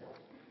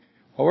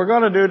 what we're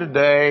going to do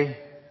today,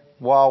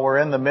 while we're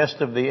in the midst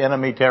of the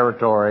enemy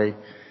territory,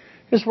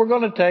 is we're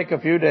going to take a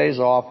few days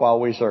off while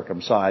we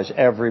circumcise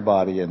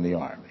everybody in the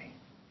army.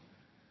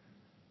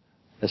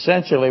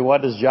 Essentially,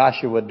 what does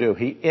Joshua do?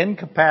 He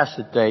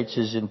incapacitates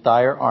his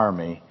entire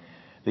army.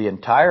 The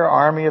entire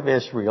army of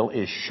Israel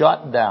is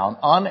shut down,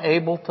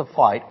 unable to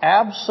fight,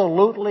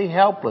 absolutely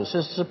helpless.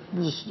 Does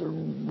this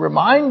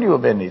remind you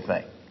of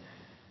anything?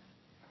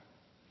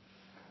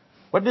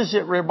 What does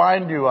it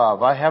remind you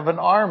of? I have an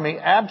army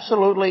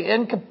absolutely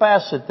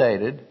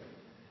incapacitated.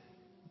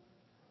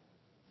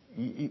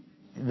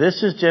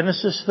 This is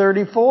Genesis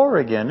 34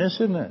 again,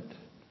 isn't it?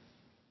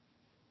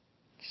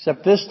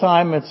 Except this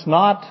time it's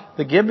not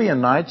the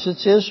Gibeonites,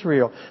 it's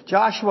Israel.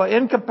 Joshua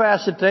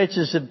incapacitates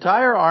his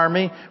entire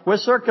army with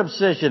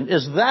circumcision.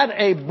 Is that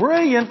a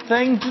brilliant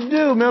thing to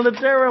do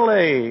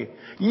militarily?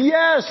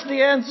 Yes,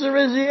 the answer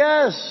is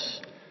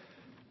yes.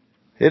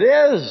 It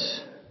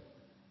is.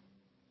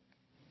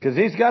 Because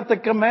he's got the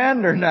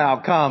commander now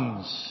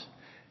comes.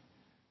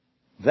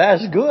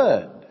 That's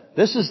good.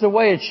 This is the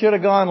way it should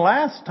have gone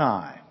last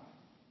time.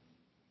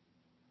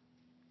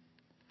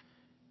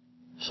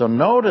 So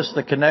notice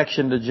the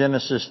connection to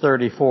Genesis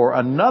 34.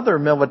 Another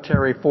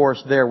military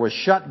force there was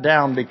shut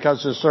down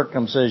because of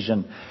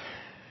circumcision.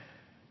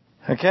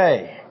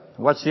 Okay,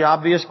 what's the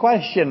obvious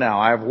question now?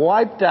 I've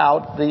wiped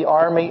out the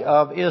army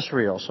of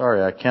Israel.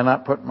 Sorry, I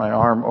cannot put my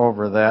arm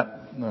over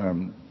that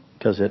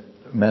because it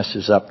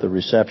messes up the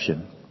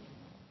reception.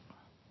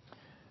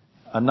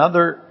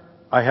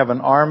 I have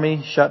an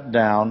army shut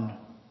down,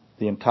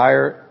 the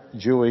entire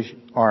Jewish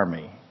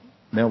army,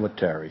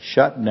 military,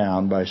 shut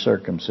down by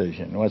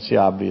circumcision. What's the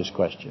obvious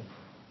question?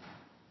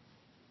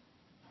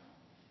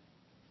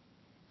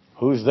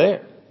 Who's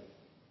there?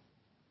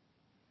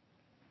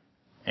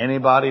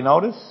 Anybody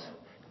notice?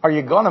 Are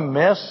you going to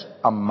miss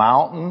a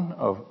mountain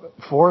of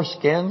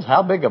foreskins?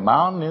 How big a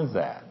mountain is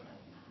that?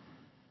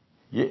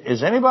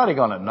 Is anybody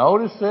going to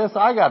notice this?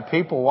 I got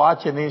people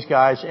watching these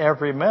guys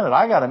every minute.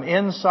 I got them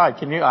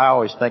inside. I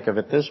always think of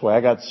it this way.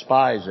 I got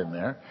spies in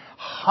there.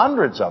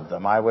 Hundreds of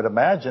them, I would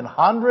imagine.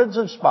 Hundreds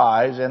of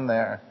spies in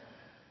there.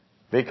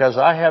 Because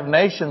I have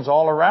nations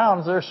all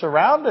around. They're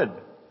surrounded.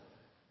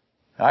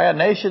 I got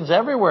nations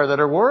everywhere that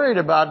are worried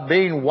about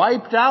being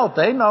wiped out.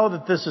 They know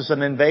that this is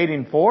an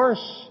invading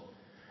force.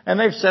 And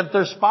they've sent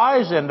their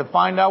spies in to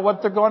find out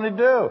what they're going to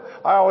do.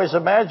 I always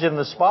imagine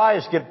the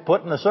spies get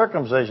put in the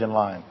circumcision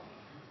line.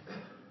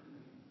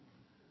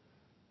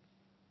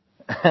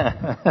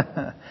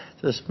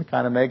 This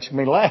kind of makes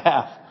me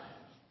laugh.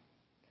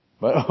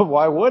 But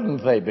why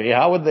wouldn't they be?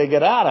 How would they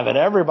get out of it?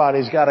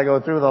 Everybody's got to go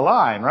through the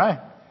line, right?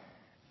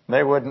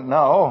 They wouldn't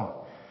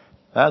know.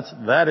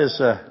 That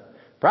is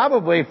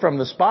probably from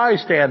the spy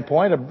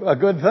standpoint a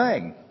good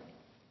thing.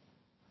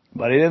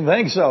 But he didn't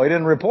think so. He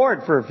didn't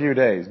report for a few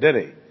days, did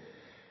he?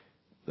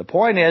 The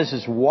point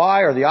is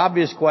why, or the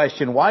obvious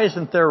question, why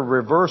isn't there a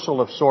reversal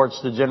of sorts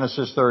to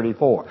Genesis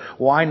 34?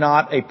 Why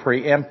not a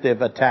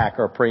preemptive attack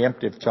or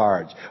preemptive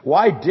charge?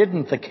 Why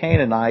didn't the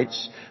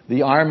Canaanites,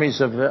 the armies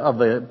of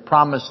the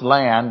promised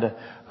land,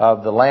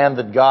 of the land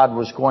that God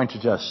was going to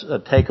just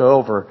take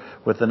over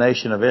with the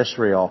nation of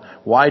Israel,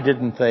 why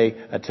didn't they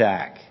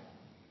attack?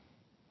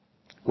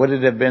 Would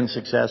it have been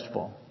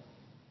successful?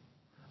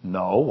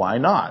 No, why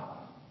not?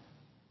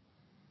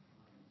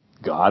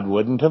 God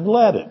wouldn't have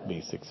let it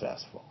be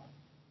successful.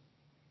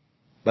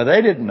 But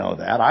they didn't know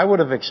that. I would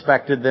have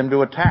expected them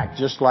to attack,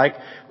 just like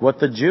what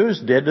the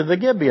Jews did to the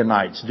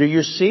Gibeonites. Do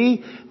you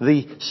see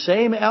the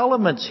same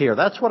elements here?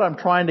 That's what I'm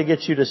trying to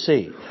get you to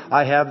see.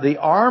 I have the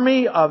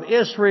army of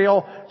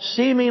Israel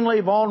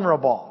seemingly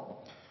vulnerable.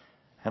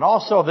 And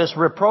also this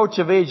reproach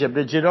of Egypt.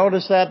 Did you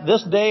notice that?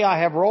 This day I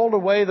have rolled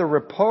away the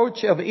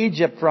reproach of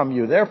Egypt from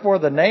you. Therefore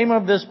the name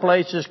of this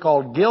place is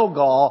called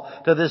Gilgal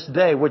to this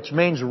day, which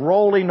means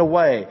rolling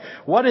away.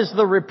 What is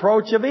the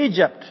reproach of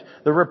Egypt?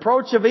 The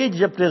reproach of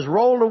Egypt is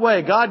rolled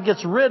away. God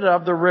gets rid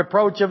of the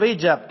reproach of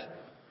Egypt,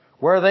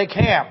 where they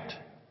camped.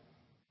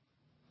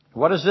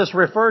 What does this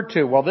refer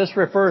to? Well, this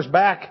refers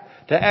back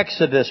to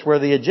Exodus, where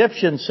the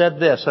Egyptians said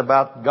this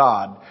about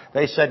God.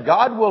 They said,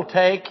 God will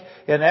take,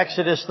 in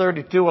Exodus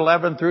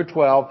 32:11 through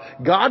 12,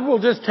 God will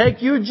just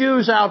take you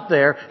Jews out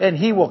there and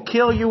He will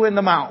kill you in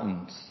the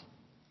mountains.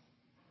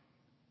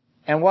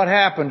 And what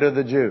happened to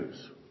the Jews?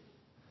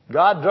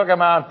 God took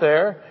them out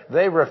there.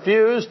 They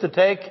refused to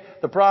take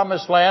the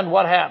promised land.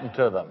 What happened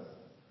to them?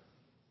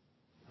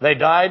 They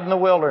died in the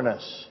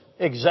wilderness.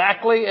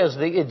 Exactly as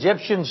the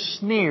Egyptians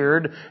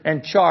sneered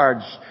and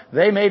charged.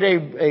 They made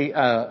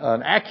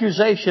an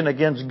accusation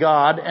against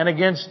God and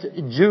against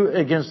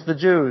the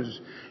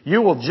Jews.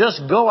 You will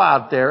just go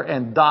out there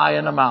and die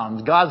in the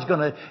mountains. God's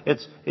gonna,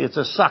 it's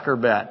a sucker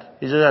bet.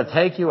 He's gonna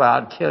take you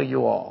out and kill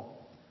you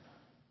all.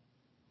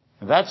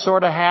 That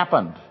sort of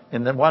happened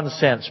in the one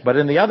sense. But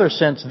in the other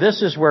sense,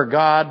 this is where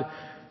God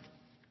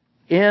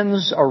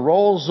ends or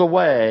rolls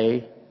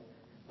away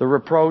the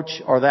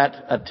reproach or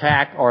that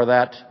attack or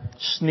that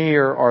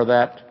sneer or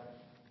that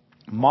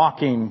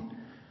mocking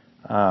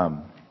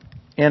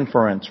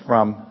inference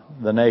from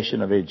the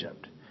nation of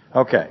Egypt.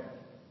 Okay.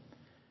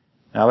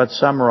 Now let's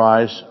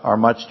summarize our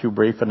much too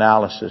brief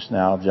analysis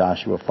now of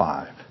Joshua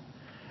 5.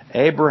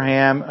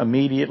 Abraham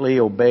immediately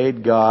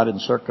obeyed God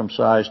and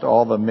circumcised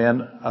all the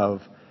men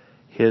of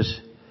his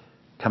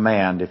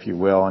command, if you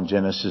will, in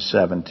Genesis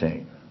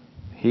 17.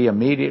 He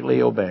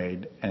immediately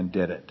obeyed and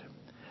did it.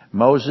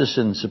 Moses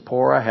and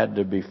Zipporah had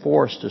to be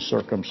forced to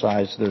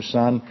circumcise their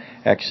son,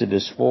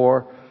 Exodus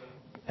 4,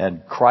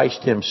 and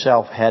Christ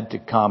himself had to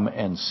come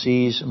and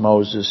seize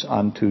Moses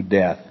unto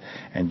death.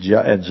 And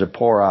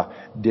Zipporah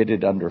did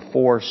it under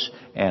force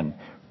and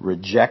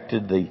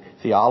rejected the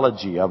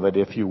theology of it,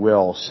 if you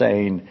will,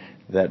 saying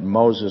that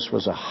Moses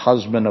was a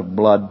husband of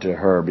blood to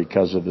her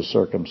because of the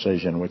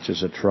circumcision, which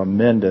is a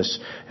tremendous,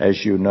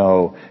 as you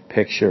know,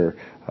 picture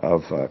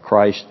of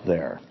Christ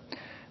there.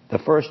 The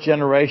first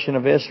generation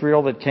of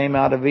Israel that came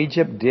out of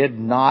Egypt did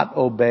not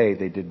obey.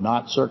 They did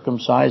not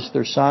circumcise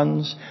their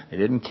sons. They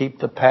didn't keep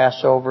the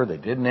Passover. They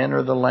didn't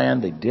enter the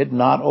land. They did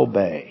not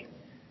obey.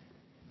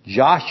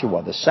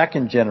 Joshua, the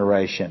second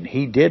generation,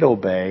 he did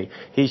obey.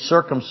 He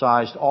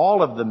circumcised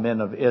all of the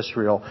men of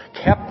Israel,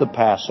 kept the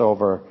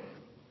Passover,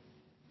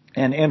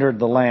 and entered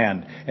the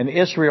land. And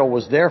Israel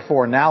was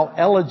therefore now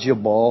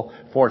eligible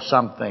for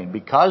something.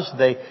 Because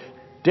they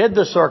did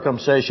the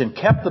circumcision,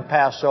 kept the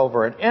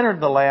Passover, and entered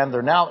the land,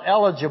 they're now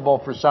eligible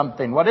for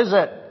something. What is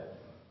it?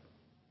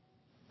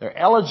 They're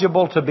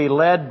eligible to be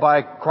led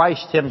by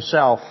Christ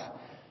himself.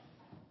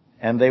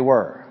 And they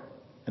were.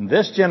 And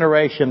this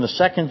generation, the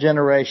second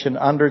generation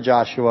under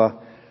Joshua,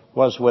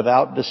 was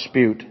without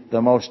dispute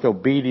the most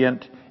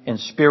obedient and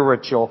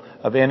spiritual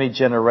of any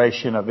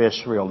generation of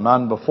Israel.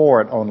 None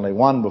before it, only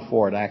one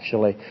before it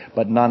actually,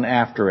 but none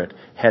after it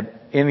had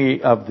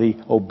any of the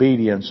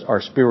obedience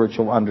or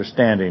spiritual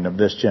understanding of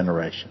this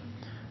generation.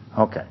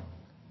 Okay.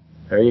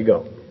 There you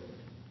go.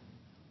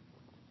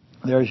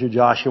 There's your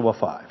Joshua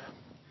 5.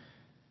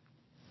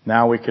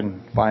 Now we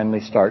can finally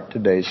start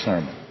today's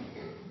sermon.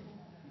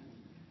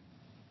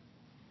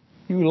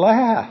 You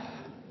laugh.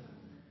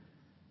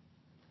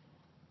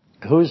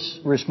 Who's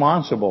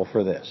responsible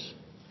for this?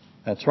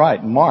 That's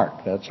right,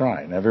 Mark. That's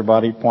right.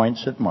 Everybody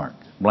points at Mark.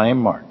 Blame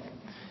Mark.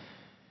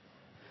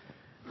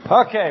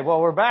 Okay, well,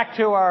 we're back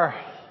to our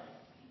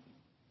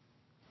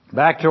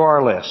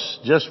list.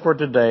 Just for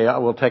today, I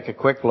will take a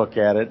quick look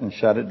at it and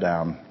shut it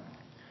down.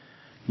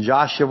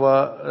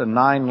 Joshua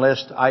 9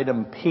 list,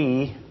 item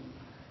P.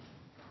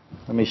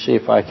 Let me see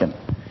if I can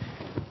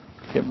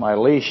get my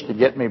leash to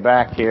get me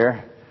back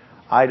here.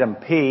 Item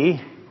P.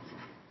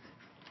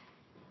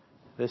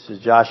 This is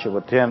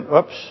Joshua 10.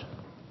 Oops.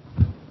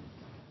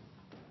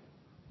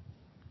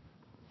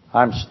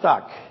 I'm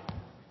stuck.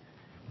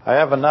 I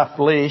have enough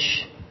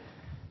leash.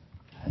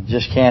 I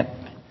just can't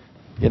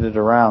get it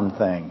around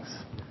things.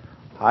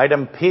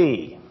 Item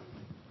P.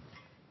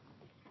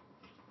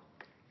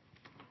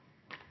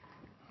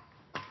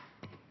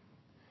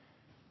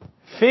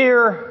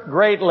 Fear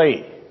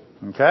greatly.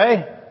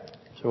 Okay?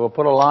 So we'll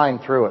put a line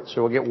through it.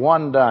 So we'll get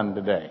one done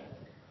today.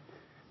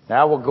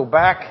 Now we'll go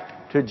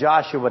back to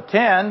Joshua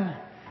 10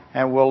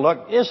 and we'll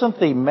look. Isn't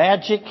the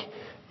magic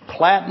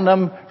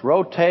platinum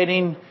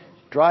rotating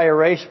dry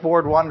erase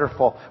board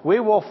wonderful?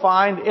 We will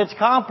find its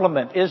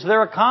complement. Is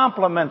there a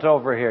complement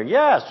over here?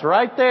 Yes,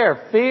 right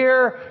there.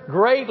 Fear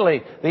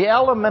greatly. The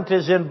element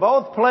is in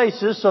both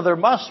places, so there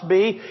must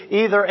be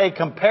either a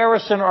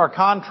comparison or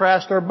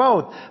contrast or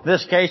both. In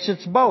this case,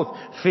 it's both.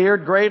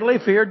 Feared greatly,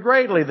 feared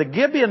greatly. The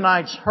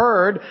Gibeonites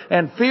heard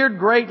and feared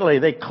greatly.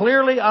 They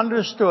clearly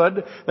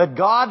understood that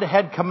God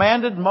had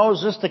commanded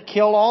Moses to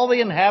kill all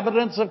the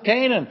inhabitants of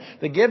Canaan.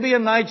 The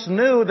Gibeonites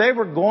knew they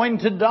were going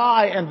to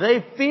die, and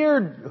they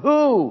feared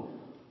who?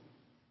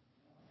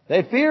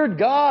 They feared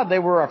God. They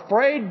were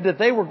afraid that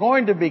they were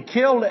going to be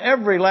killed,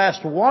 every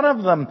last one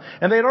of them.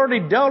 And they'd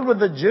already dealt with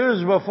the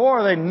Jews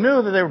before. They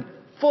knew that they were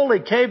fully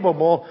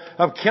capable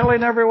of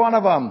killing every one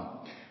of them.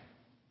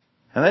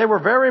 And they were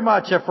very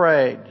much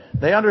afraid.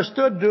 They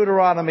understood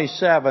Deuteronomy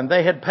 7.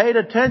 They had paid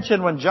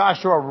attention when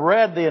Joshua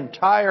read the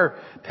entire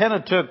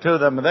Pentateuch to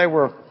them. They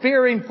were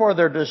fearing for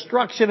their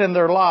destruction in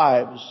their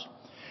lives.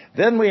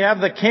 Then we have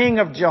the king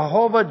of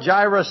Jehovah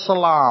Jireh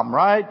Salam,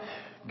 right?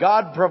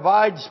 God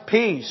provides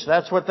peace.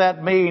 That's what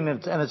that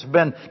means. And it's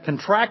been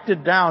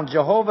contracted down.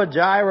 Jehovah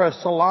Jireh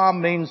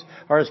Salam means,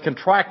 or is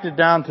contracted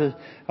down to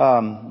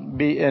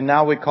and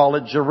now we call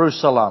it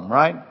Jerusalem,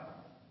 right?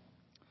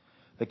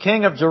 The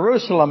king of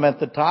Jerusalem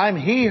at the time,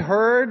 he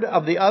heard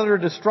of the utter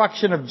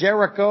destruction of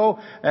Jericho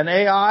and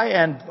Ai,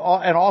 and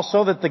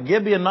also that the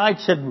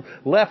Gibeonites had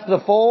left the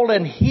fold,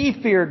 and he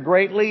feared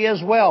greatly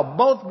as well.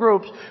 Both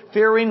groups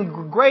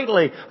fearing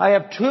greatly. I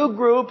have two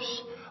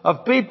groups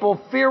of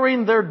people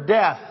fearing their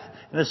death.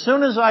 And as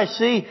soon as I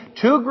see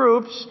two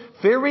groups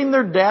fearing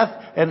their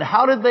death, and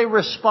how did they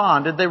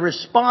respond? Did they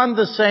respond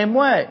the same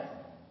way?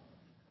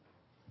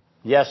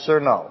 Yes or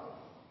no?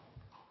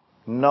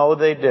 No,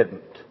 they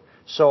didn't.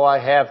 So I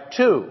have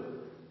two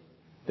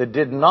that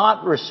did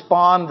not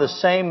respond the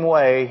same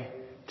way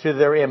to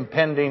their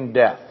impending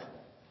death.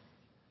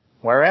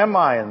 Where am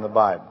I in the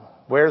Bible?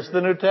 Where's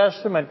the New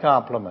Testament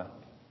complement?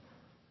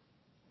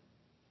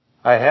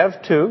 I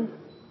have two.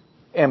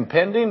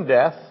 Impending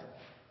death.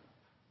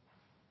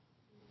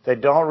 They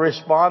don't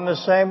respond the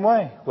same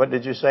way. What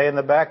did you say in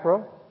the back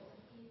row?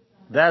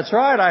 That's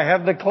right. I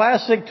have the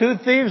classic two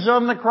thieves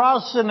on the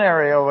cross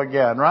scenario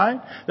again,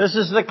 right? This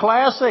is the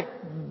classic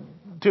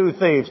two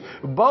thieves.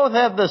 Both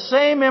had the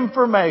same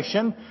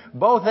information.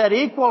 Both had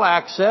equal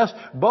access.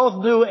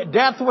 Both knew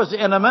death was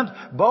imminent.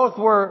 Both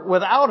were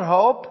without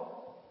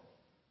hope.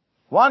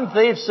 One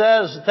thief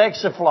says,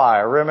 takes a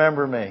flyer,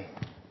 remember me.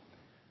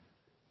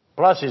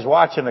 Plus, he's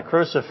watching the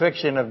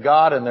crucifixion of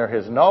God, and there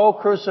is no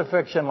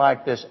crucifixion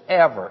like this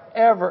ever,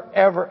 ever,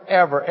 ever,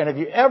 ever. And if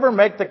you ever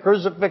make the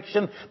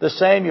crucifixion the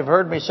same, you've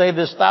heard me say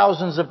this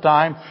thousands of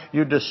times,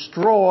 you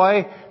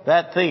destroy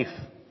that thief.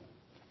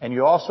 And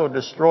you also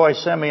destroy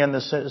Simeon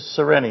the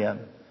Cyrenian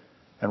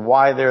and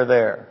why they're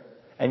there.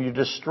 And you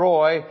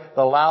destroy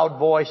the loud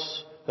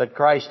voice that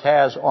Christ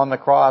has on the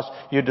cross.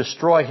 You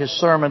destroy his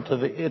sermon to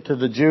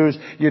the Jews.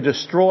 You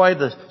destroy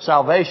the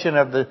salvation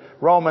of the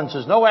Romans.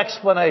 There's no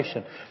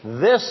explanation.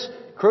 This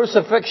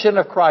crucifixion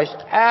of Christ,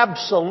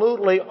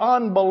 absolutely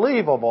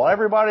unbelievable.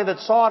 Everybody that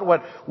saw it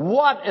went,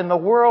 what in the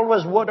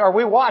world what are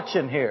we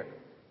watching here?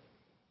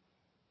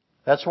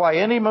 That's why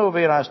any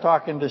movie, and I was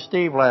talking to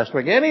Steve last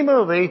week, any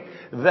movie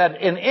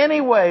that in any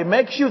way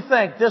makes you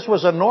think this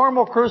was a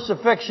normal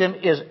crucifixion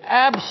is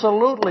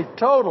absolutely,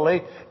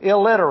 totally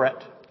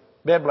illiterate.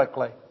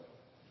 Biblically.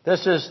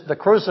 This is the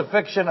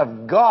crucifixion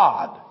of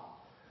God,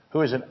 who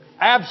is in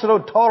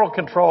absolute total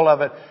control of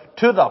it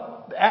to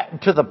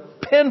the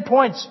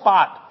pinpoint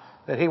spot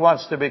that he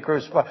wants to be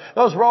crucified.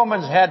 Those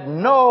Romans had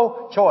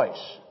no choice.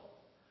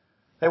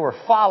 They were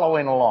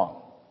following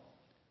along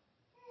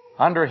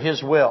under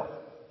his will.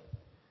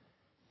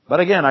 But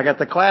again, I got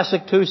the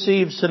classic two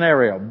thieves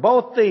scenario.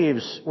 Both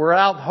thieves were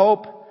without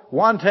hope,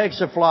 one takes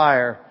a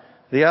flyer,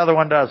 the other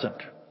one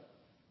doesn't.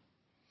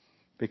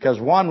 Because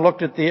both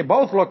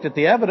looked at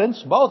the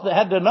evidence, both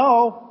had to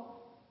know.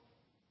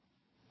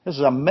 This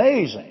is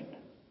amazing.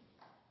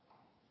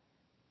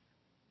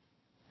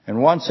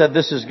 And one said,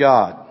 this is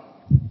God.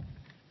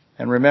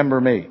 And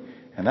remember me.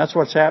 And that's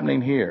what's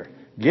happening here.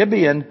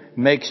 Gibeon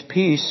makes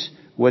peace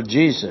with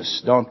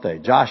Jesus, don't they?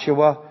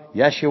 Joshua,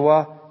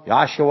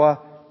 Yeshua,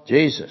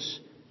 Jesus.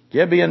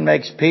 Gibeon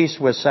makes peace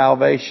with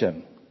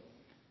salvation.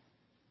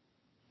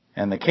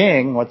 And the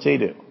king, what's he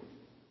do?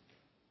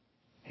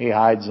 He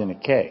hides in a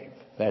cave.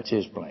 That's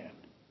his plan.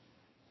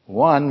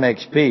 One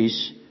makes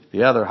peace,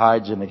 the other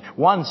hides in the...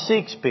 One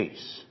seeks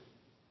peace.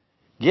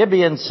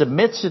 Gibeon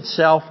submits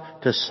itself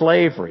to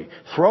slavery,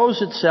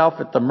 throws itself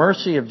at the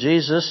mercy of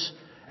Jesus,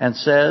 and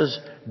says,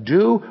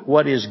 do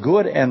what is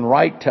good and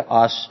right to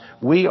us.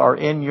 We are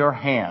in your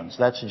hands.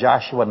 That's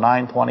Joshua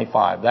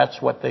 9:25.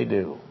 That's what they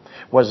do.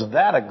 Was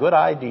that a good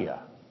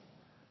idea?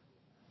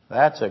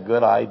 That's a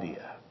good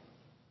idea.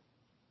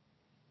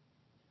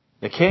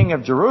 The king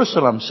of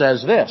Jerusalem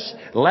says this,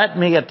 let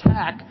me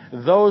attack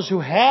those who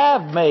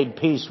have made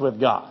peace with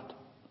God.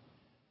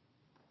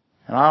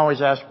 And I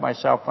always ask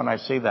myself when I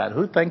see that,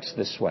 who thinks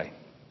this way?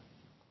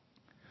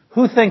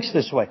 Who thinks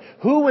this way?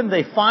 Who, when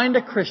they find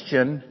a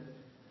Christian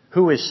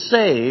who is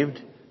saved,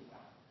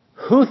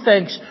 who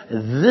thinks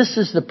this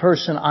is the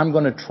person I'm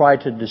going to try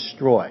to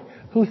destroy?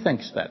 Who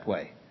thinks that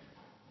way?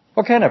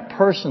 What kind of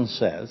person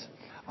says,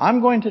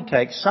 I'm going to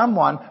take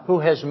someone who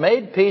has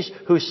made peace,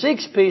 who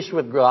seeks peace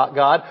with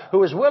God,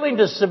 who is willing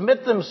to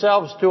submit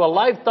themselves to a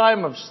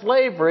lifetime of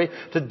slavery,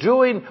 to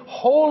doing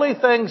holy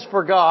things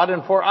for God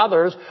and for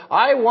others.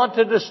 I want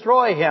to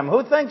destroy him.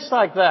 Who thinks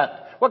like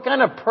that? What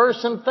kind of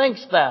person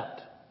thinks that?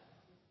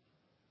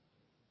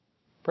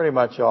 Pretty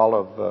much all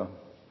of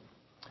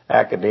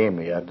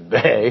academia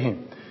today,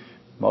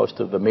 most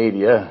of the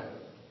media,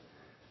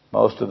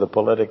 most of the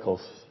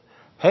politicals.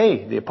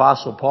 Hey, the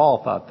Apostle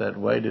Paul thought that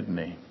way, didn't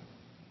he?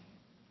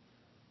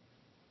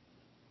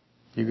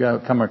 You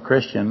become a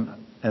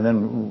Christian, and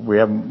then we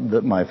have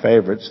my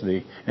favorites,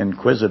 the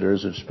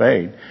Inquisitors of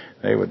Spain.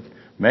 They would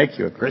make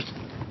you a Christian.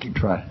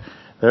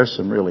 There's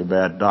some really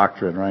bad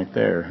doctrine right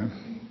there.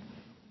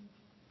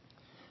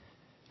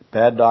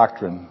 Bad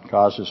doctrine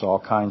causes all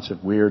kinds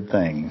of weird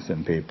things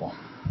in people.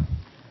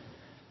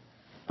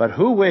 But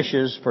who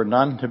wishes for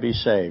none to be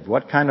saved?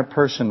 What kind of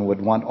person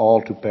would want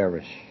all to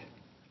perish?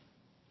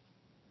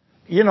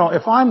 You know,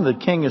 if I'm the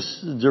king of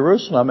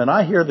Jerusalem and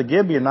I hear the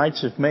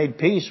Gibeonites have made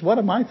peace, what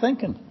am I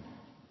thinking?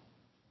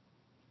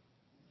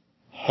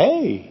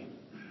 Hey,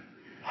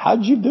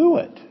 how'd you do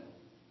it?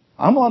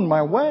 I'm on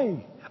my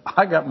way.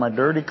 I got my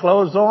dirty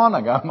clothes on.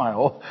 I got my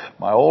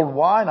old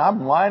wine.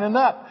 I'm lining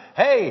up.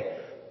 Hey,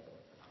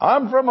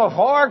 I'm from a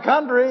far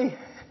country.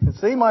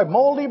 See my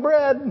moldy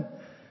bread.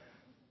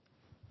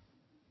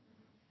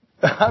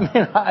 I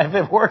mean,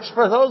 if it works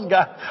for those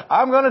guys,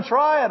 I'm going to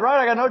try it,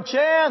 right? I got no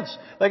chance.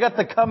 They got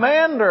the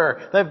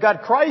commander. They've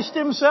got Christ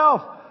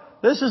himself.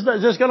 This is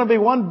just going to be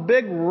one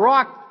big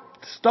rock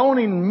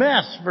stoning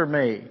mess for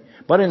me.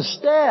 But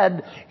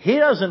instead, he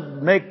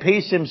doesn't make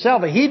peace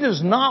himself. He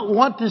does not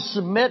want to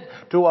submit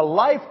to a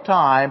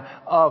lifetime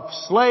of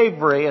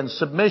slavery and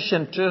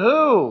submission to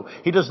who?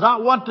 He does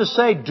not want to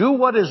say, do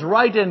what is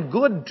right and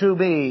good to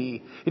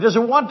me. He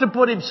doesn't want to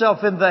put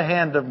himself in the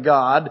hand of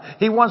God.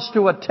 He wants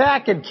to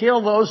attack and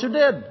kill those who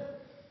did.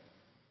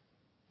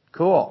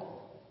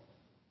 Cool.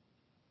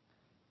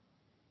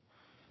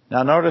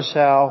 Now notice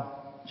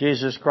how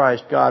Jesus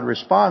Christ, God,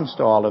 responds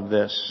to all of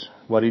this.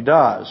 What he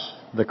does.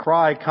 The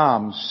cry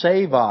comes,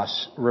 save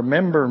us,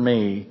 remember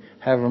me,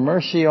 have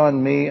mercy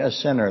on me, a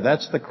sinner.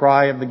 That's the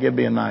cry of the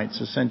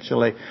Gibeonites.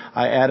 Essentially,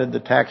 I added the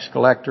tax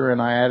collector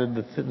and I added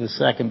the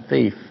second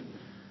thief.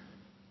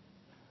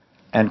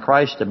 And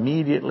Christ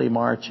immediately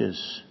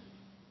marches,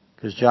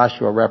 because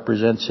Joshua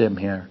represents him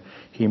here.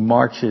 He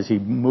marches, he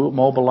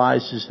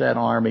mobilizes that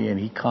army, and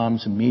he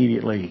comes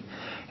immediately.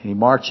 And he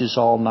marches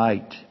all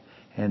night.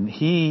 And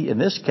he, in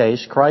this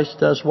case, Christ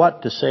does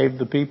what to save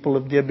the people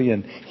of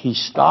Gibeon? He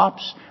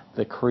stops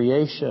the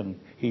creation.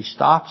 He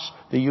stops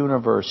the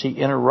universe. He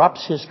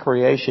interrupts his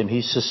creation.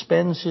 He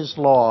suspends his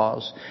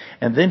laws.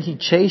 And then he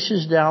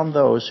chases down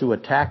those who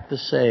attack the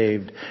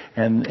saved.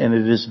 And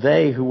it is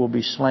they who will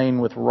be slain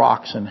with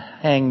rocks and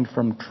hanged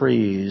from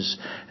trees.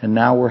 And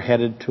now we're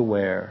headed to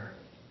where?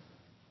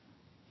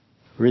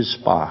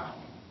 Rizpah.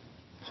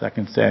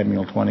 2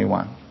 Samuel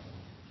 21.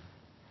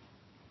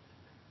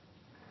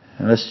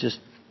 And let's just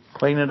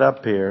clean it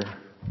up here.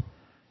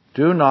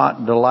 Do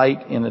not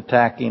delight in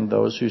attacking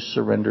those who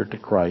surrender to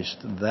Christ.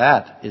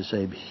 That is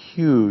a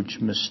huge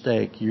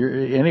mistake.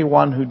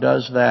 Anyone who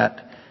does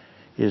that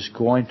is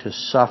going to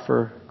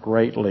suffer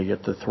greatly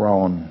at the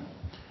throne.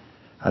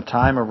 A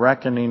time of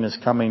reckoning is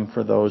coming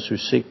for those who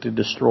seek to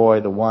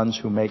destroy the ones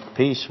who make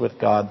peace with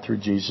God through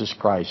Jesus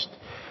Christ.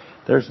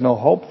 There's no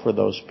hope for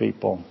those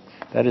people.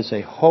 That is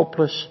a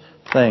hopeless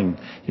thing.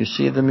 You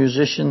see the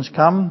musicians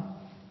come?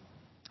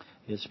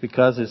 It's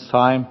because it's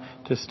time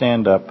to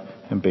stand up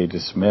and be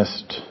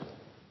dismissed.